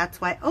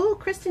why. Oh,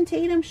 Kristen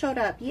Tatum showed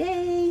up.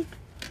 Yay!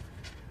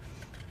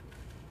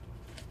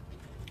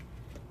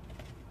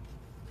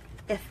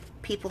 If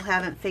people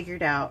haven't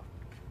figured out,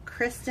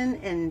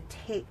 Kristen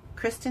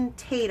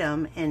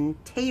Tatum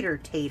and Tater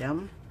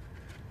Tatum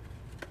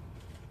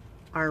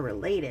are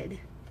related.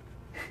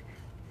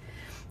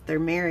 They're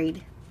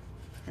married,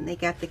 And they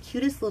got the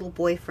cutest little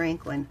boy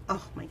Franklin.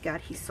 Oh my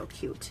God, he's so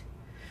cute.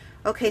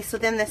 Okay, so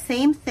then the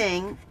same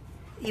thing,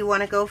 you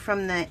want to go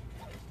from the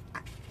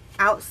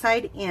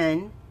outside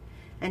in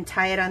and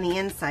tie it on the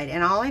inside.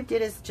 And all I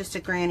did is just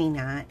a granny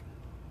knot.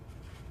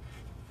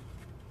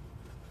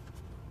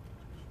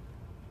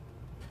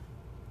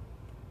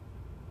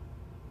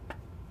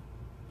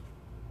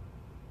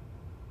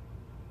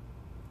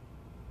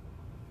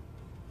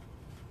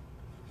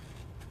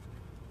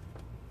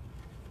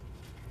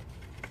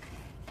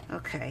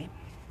 Okay.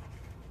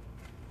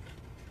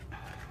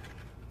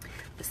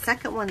 The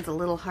second one's a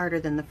little harder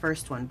than the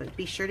first one, but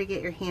be sure to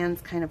get your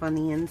hands kind of on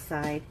the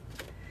inside.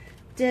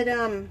 Did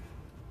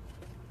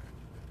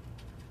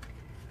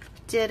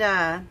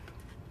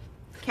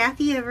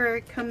Kathy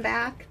ever come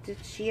back? Did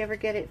she ever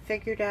get it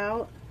figured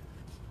out?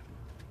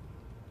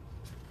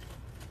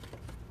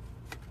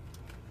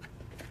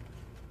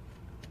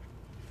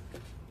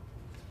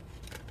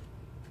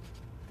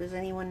 Does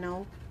anyone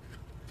know?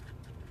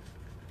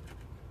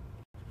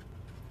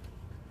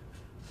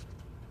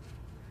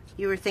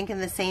 You were thinking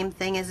the same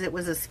thing as it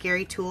was a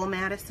scary tool,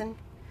 Madison?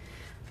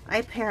 I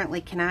apparently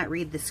cannot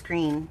read the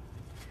screen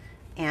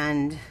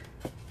and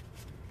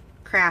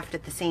craft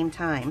at the same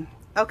time.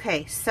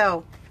 Okay,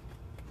 so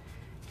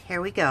here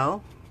we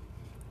go.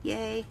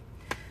 Yay.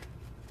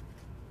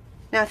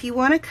 Now if you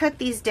want to cut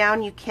these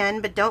down, you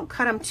can, but don't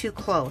cut them too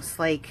close.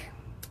 Like,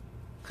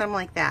 cut them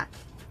like that,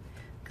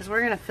 because we're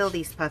going to fill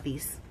these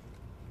puppies.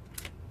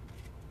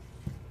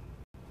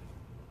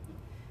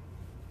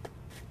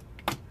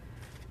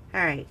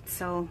 Alright,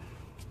 so,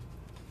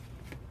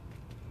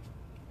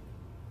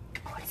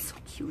 oh, it's so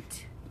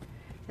cute.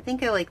 I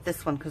think I like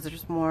this one because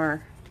there's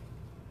more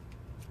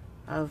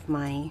of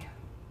my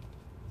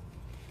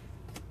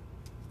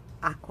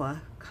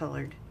aqua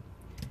colored.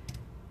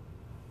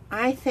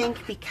 I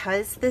think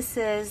because this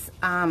is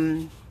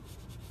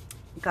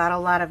got a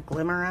lot of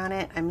glimmer on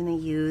it, I'm going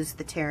to use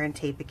the tear and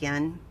tape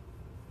again.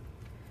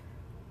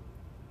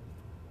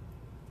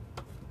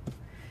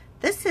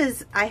 This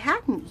is, I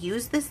hadn't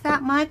used this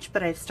that much,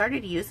 but I've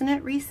started using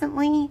it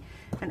recently,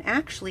 and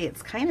actually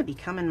it's kind of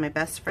becoming my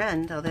best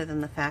friend, other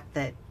than the fact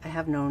that I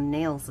have no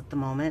nails at the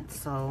moment,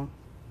 so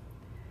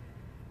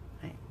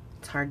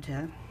it's hard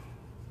to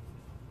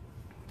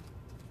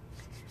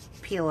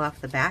peel off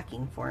the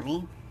backing for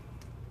me.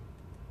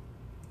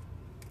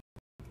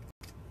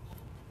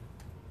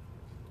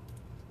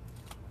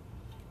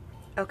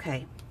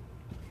 Okay,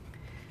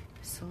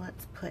 so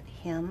let's put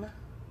him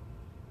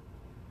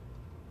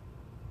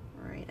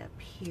right up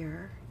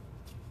here.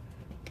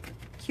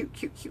 Cute,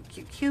 cute, cute,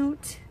 cute,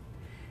 cute.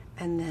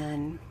 And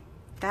then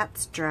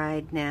that's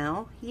dried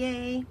now.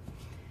 Yay.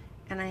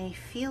 And I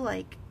feel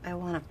like I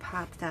want to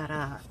pop that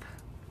up.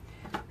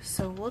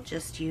 So we'll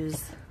just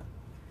use,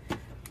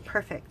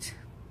 perfect.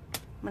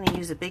 I'm going to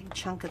use a big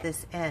chunk of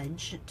this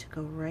edge to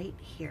go right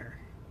here.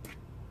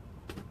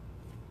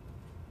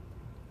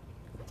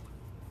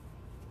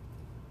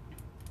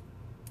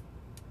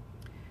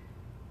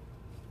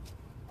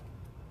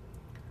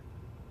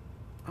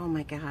 Oh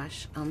my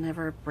gosh, I'll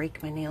never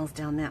break my nails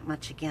down that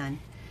much again.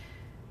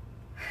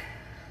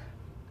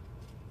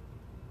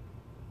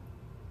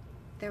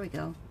 There we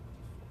go.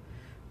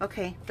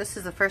 Okay, this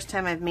is the first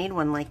time I've made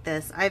one like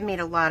this. I've made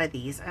a lot of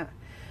these.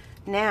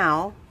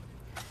 Now,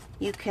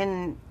 you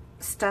can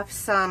stuff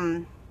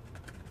some,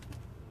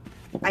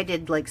 I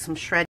did like some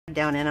shred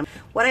down in them.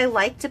 What I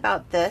liked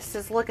about this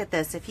is, look at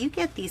this. If you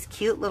get these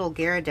cute little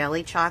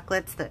Ghirardelli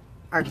chocolates that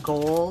are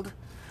gold,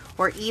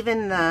 or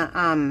even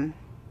the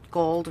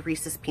gold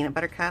Reese's peanut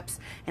butter cups,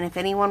 and if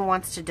anyone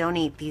wants to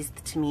donate these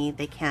to me,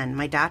 they can.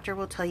 My doctor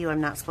will tell you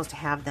I'm not supposed to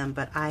have them,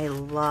 but I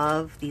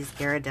love these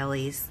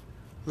Ghirardellis.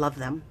 Love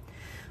them.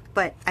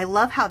 But I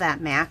love how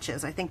that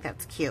matches. I think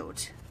that's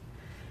cute.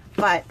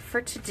 But for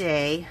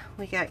today,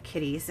 we got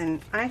kitties,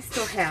 and I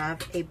still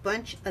have a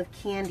bunch of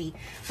candy.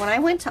 When I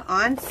went to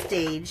On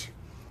Stage,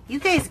 you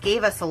guys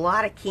gave us a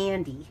lot of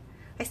candy.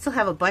 I still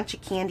have a bunch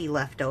of candy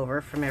left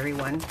over from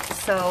everyone.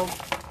 So,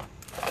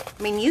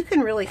 I mean, you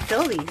can really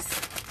fill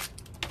these.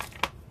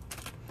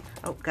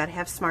 Oh, gotta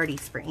have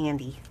Smarties for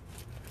Andy,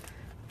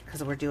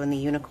 because we're doing the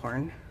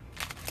unicorn.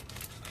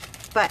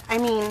 But, I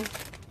mean,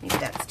 maybe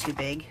that's too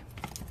big.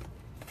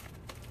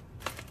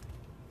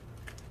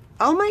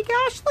 Oh my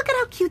gosh, look at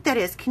how cute that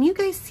is. Can you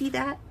guys see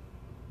that?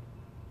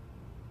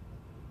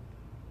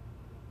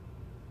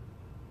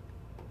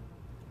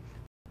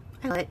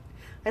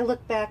 I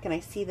look back and I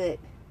see that,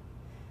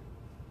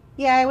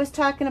 yeah, I was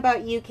talking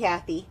about you,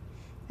 Kathy.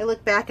 I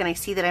look back and I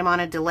see that I'm on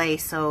a delay,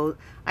 so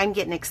I'm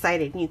getting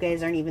excited and you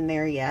guys aren't even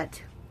there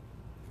yet.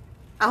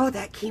 Oh,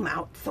 that came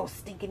out so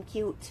stinking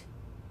cute.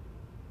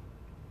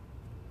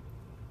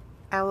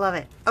 I love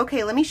it.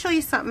 Okay, let me show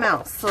you something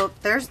else. So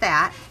there's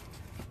that.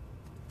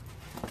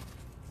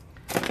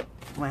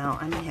 Well,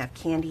 I'm gonna have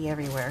candy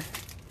everywhere.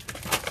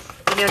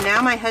 You know,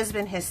 now my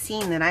husband has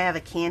seen that I have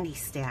a candy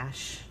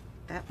stash.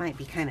 That might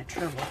be kind of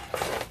trouble.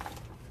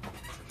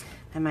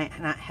 I might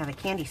not have a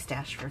candy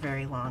stash for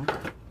very long.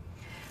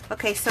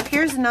 Okay, so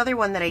here's another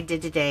one that I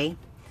did today.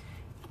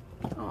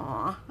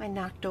 Aw, I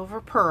knocked over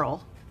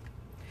Pearl.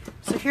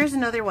 So here's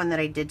another one that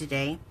I did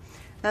today.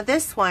 Now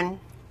this one,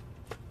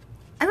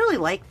 I really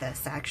like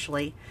this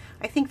actually.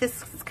 I think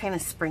this is kind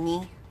of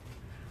springy.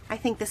 I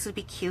think this would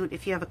be cute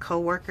if you have a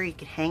coworker. You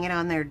could hang it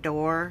on their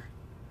door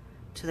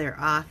to their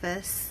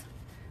office.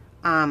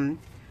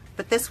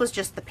 But this was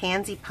just the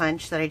pansy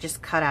punch that I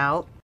just cut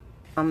out.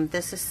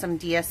 This is some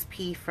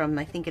DSP from,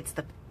 I think it's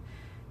the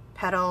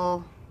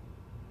Petal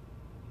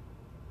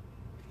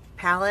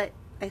palette,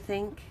 I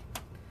think,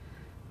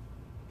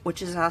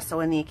 which is also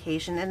in the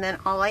occasion. And then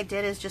all I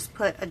did is just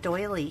put a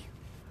doily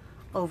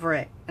over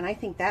it. And I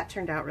think that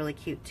turned out really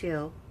cute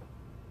too.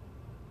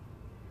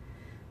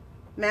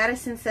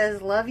 Madison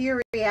says, love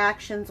your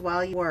reactions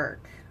while you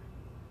work.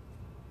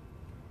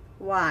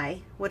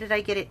 Why? What did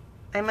I get it?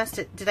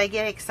 Did I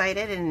get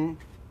excited and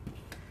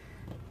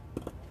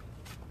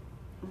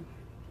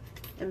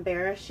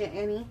embarrass you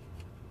any?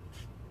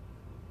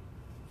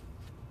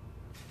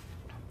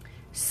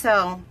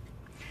 So,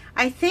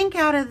 I think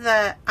out of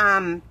the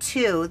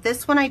two,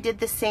 this one I did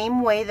the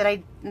same way that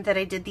I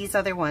did these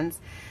other ones.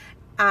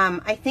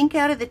 I think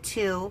out of the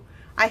two,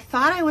 I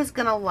thought I was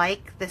gonna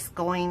like this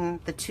going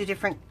the two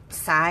different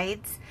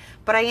sides,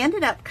 but I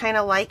ended up kind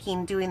of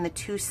liking doing the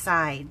two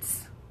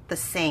sides the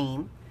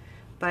same.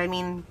 But I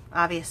mean,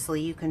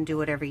 obviously you can do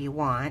whatever you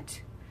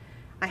want.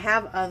 I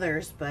have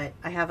others, but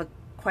I have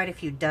quite a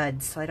few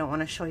duds, so I don't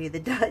want to show you the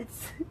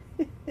duds.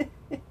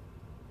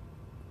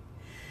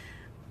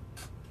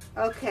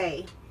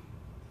 Okay.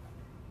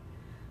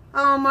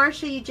 Oh,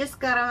 Marcia, you just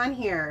got on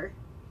here.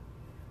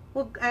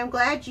 Well, I'm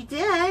glad you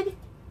did.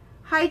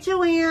 Hi,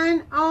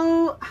 Joanne.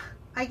 Oh,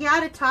 I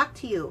gotta talk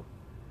to you.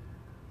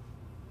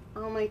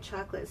 Oh, my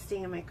chocolate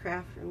stain in my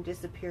craft room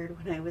disappeared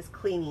when I was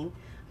cleaning.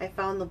 I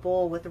found the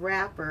bowl with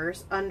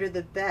wrappers under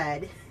the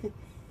bed.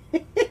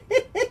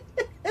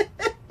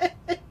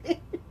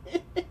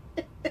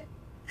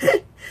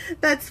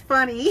 That's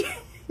funny.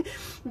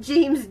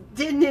 James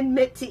didn't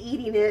admit to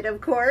eating it,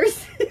 of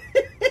course.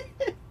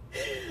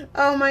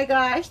 Oh my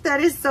gosh, that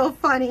is so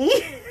funny.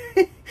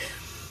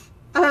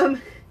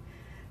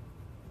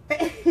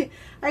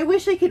 I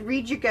wish I could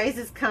read your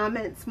guys'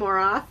 comments more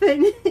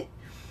often.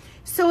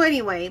 So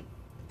anyway,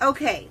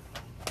 okay.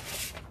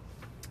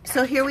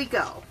 So here we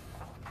go.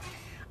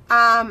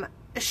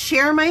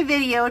 Share my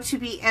video to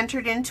be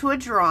entered into a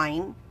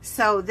drawing.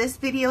 So this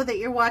video that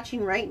you're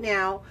watching right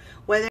now,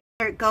 whether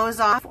it goes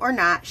off or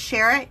not,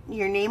 share it.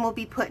 Your name will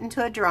be put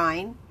into a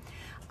drawing.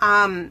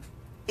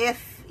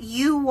 If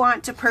you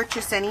want to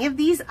purchase any of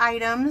these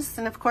items,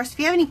 and of course if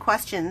you have any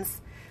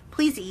questions,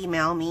 please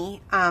email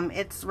me.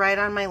 It's right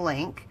on my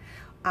link.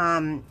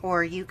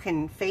 Or you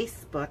can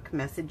Facebook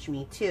message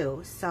me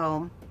too.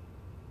 So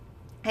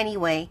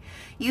anyway,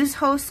 use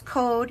host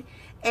code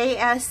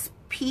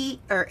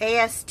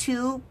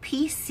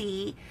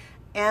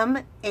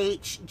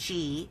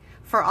AS2PCMHG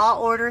for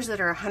all orders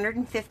that are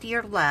 150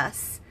 or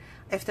less.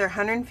 If they're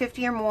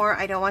 150 or more,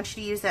 I don't want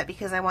you to use that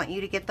because I want you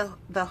to get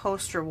the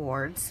host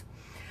rewards.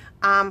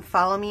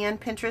 Follow me on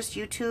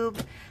Pinterest,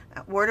 YouTube.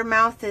 Word of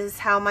mouth is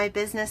how my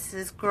business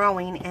is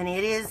growing, and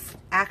it is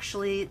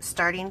actually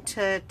starting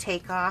to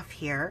take off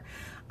here.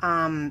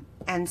 And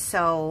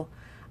so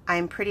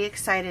I'm pretty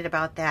excited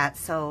about that.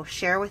 So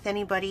share with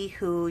anybody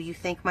who you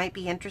think might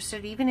be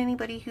interested, even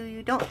anybody who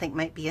you don't think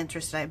might be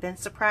interested. I've been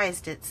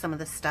surprised at some of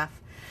the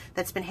stuff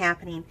that's been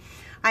happening.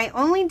 I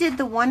only did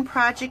the one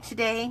project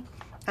today,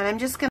 and I'm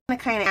just going to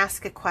kind of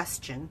ask a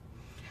question.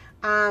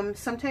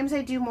 Sometimes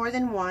I do more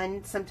than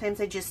one.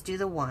 Sometimes I just do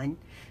the one.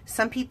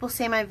 Some people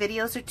say my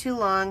videos are too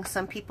long.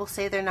 Some people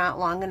say they're not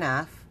long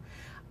enough.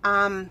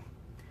 I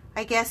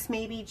guess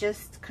maybe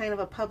just kind of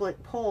a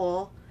public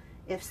poll,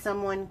 if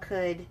someone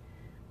could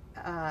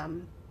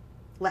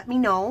let me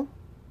know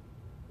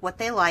what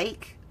they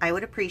like. I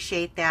would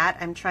appreciate that.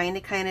 I'm trying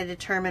to kind of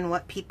determine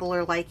what people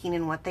are liking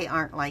and what they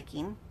aren't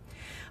liking.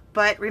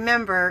 But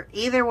remember,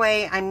 either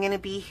way, I'm going to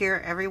be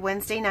here every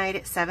Wednesday night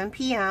at 7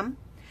 p.m.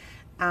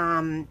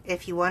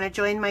 If you want to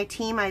join my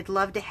team, I'd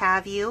love to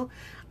have you.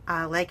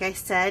 Like I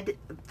said,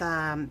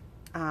 my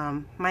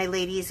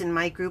ladies in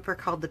my group are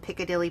called the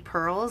Piccadilly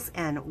Pearls,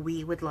 and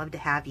we would love to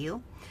have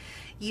you.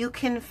 You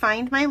can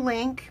find my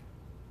link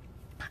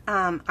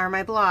or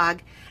my blog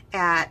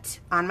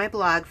on my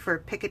blog at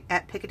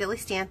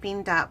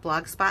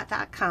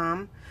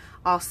piccadillystamping.blogspot.com.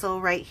 Also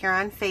right here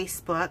on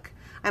Facebook.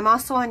 I'm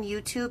also on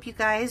YouTube, you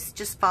guys.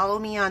 Just follow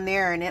me on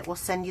there and it will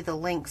send you the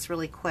links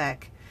really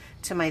quick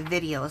to my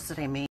videos that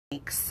I make.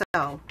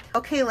 So,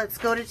 okay, let's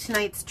go to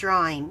tonight's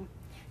drawing.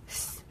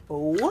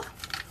 So,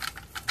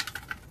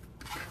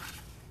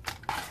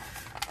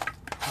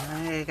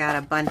 I got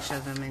a bunch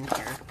of them in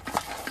here.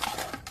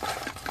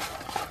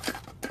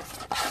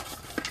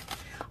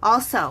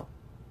 Also,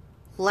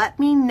 let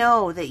me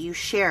know that you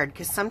shared,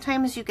 because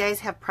sometimes you guys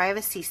have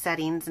privacy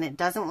settings and it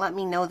doesn't let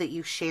me know that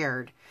you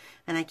shared.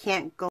 And I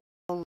can't go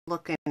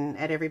looking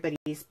at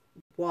everybody's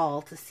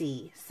wall to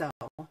see. So,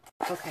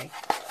 okay.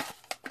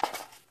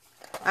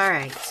 All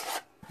right.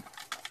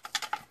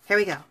 Here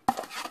we go.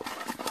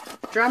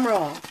 Drum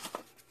roll.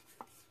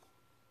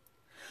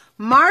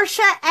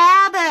 Marcia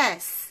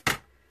Abbas.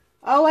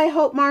 Oh, I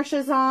hope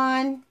Marsha's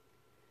on.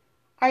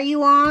 Are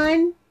you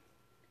on?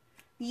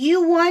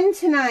 You won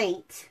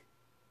tonight.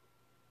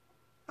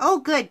 Oh,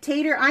 good.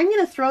 Tater, I'm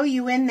going to throw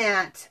you in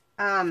that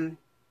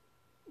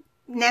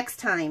next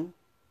time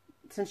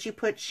since you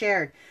put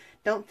shared.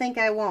 Don't think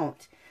I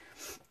won't.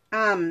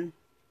 Marsha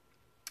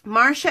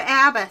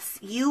Abbas,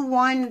 you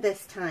won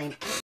this time.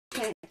 I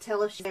can't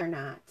tell if she's or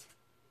not.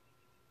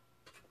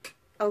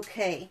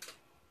 Okay.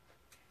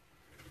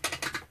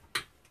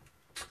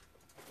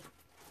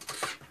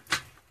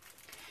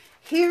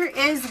 Here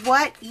is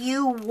what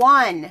you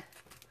won.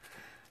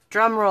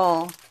 Drum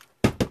roll.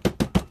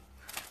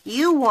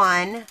 You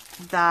won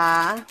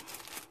the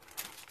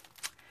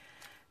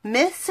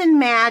Myths and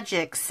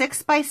Magic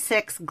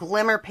 6x6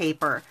 glimmer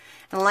paper.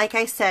 And like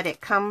I said,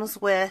 it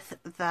comes with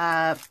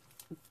the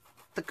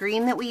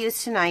green that we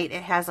used tonight.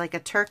 It has like a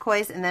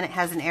turquoise and then it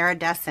has an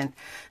iridescent.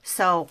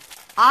 So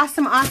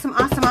awesome, awesome,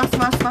 awesome,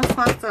 awesome, awesome, awesome,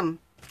 awesome.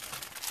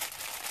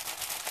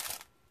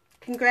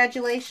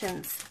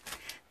 Congratulations.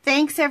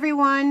 Thanks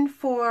everyone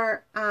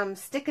for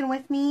sticking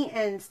with me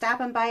and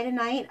stopping by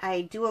tonight.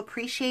 I do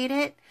appreciate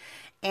it.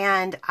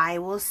 And I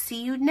will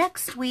see you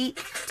next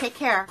week. Take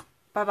care.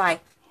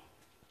 Bye-bye.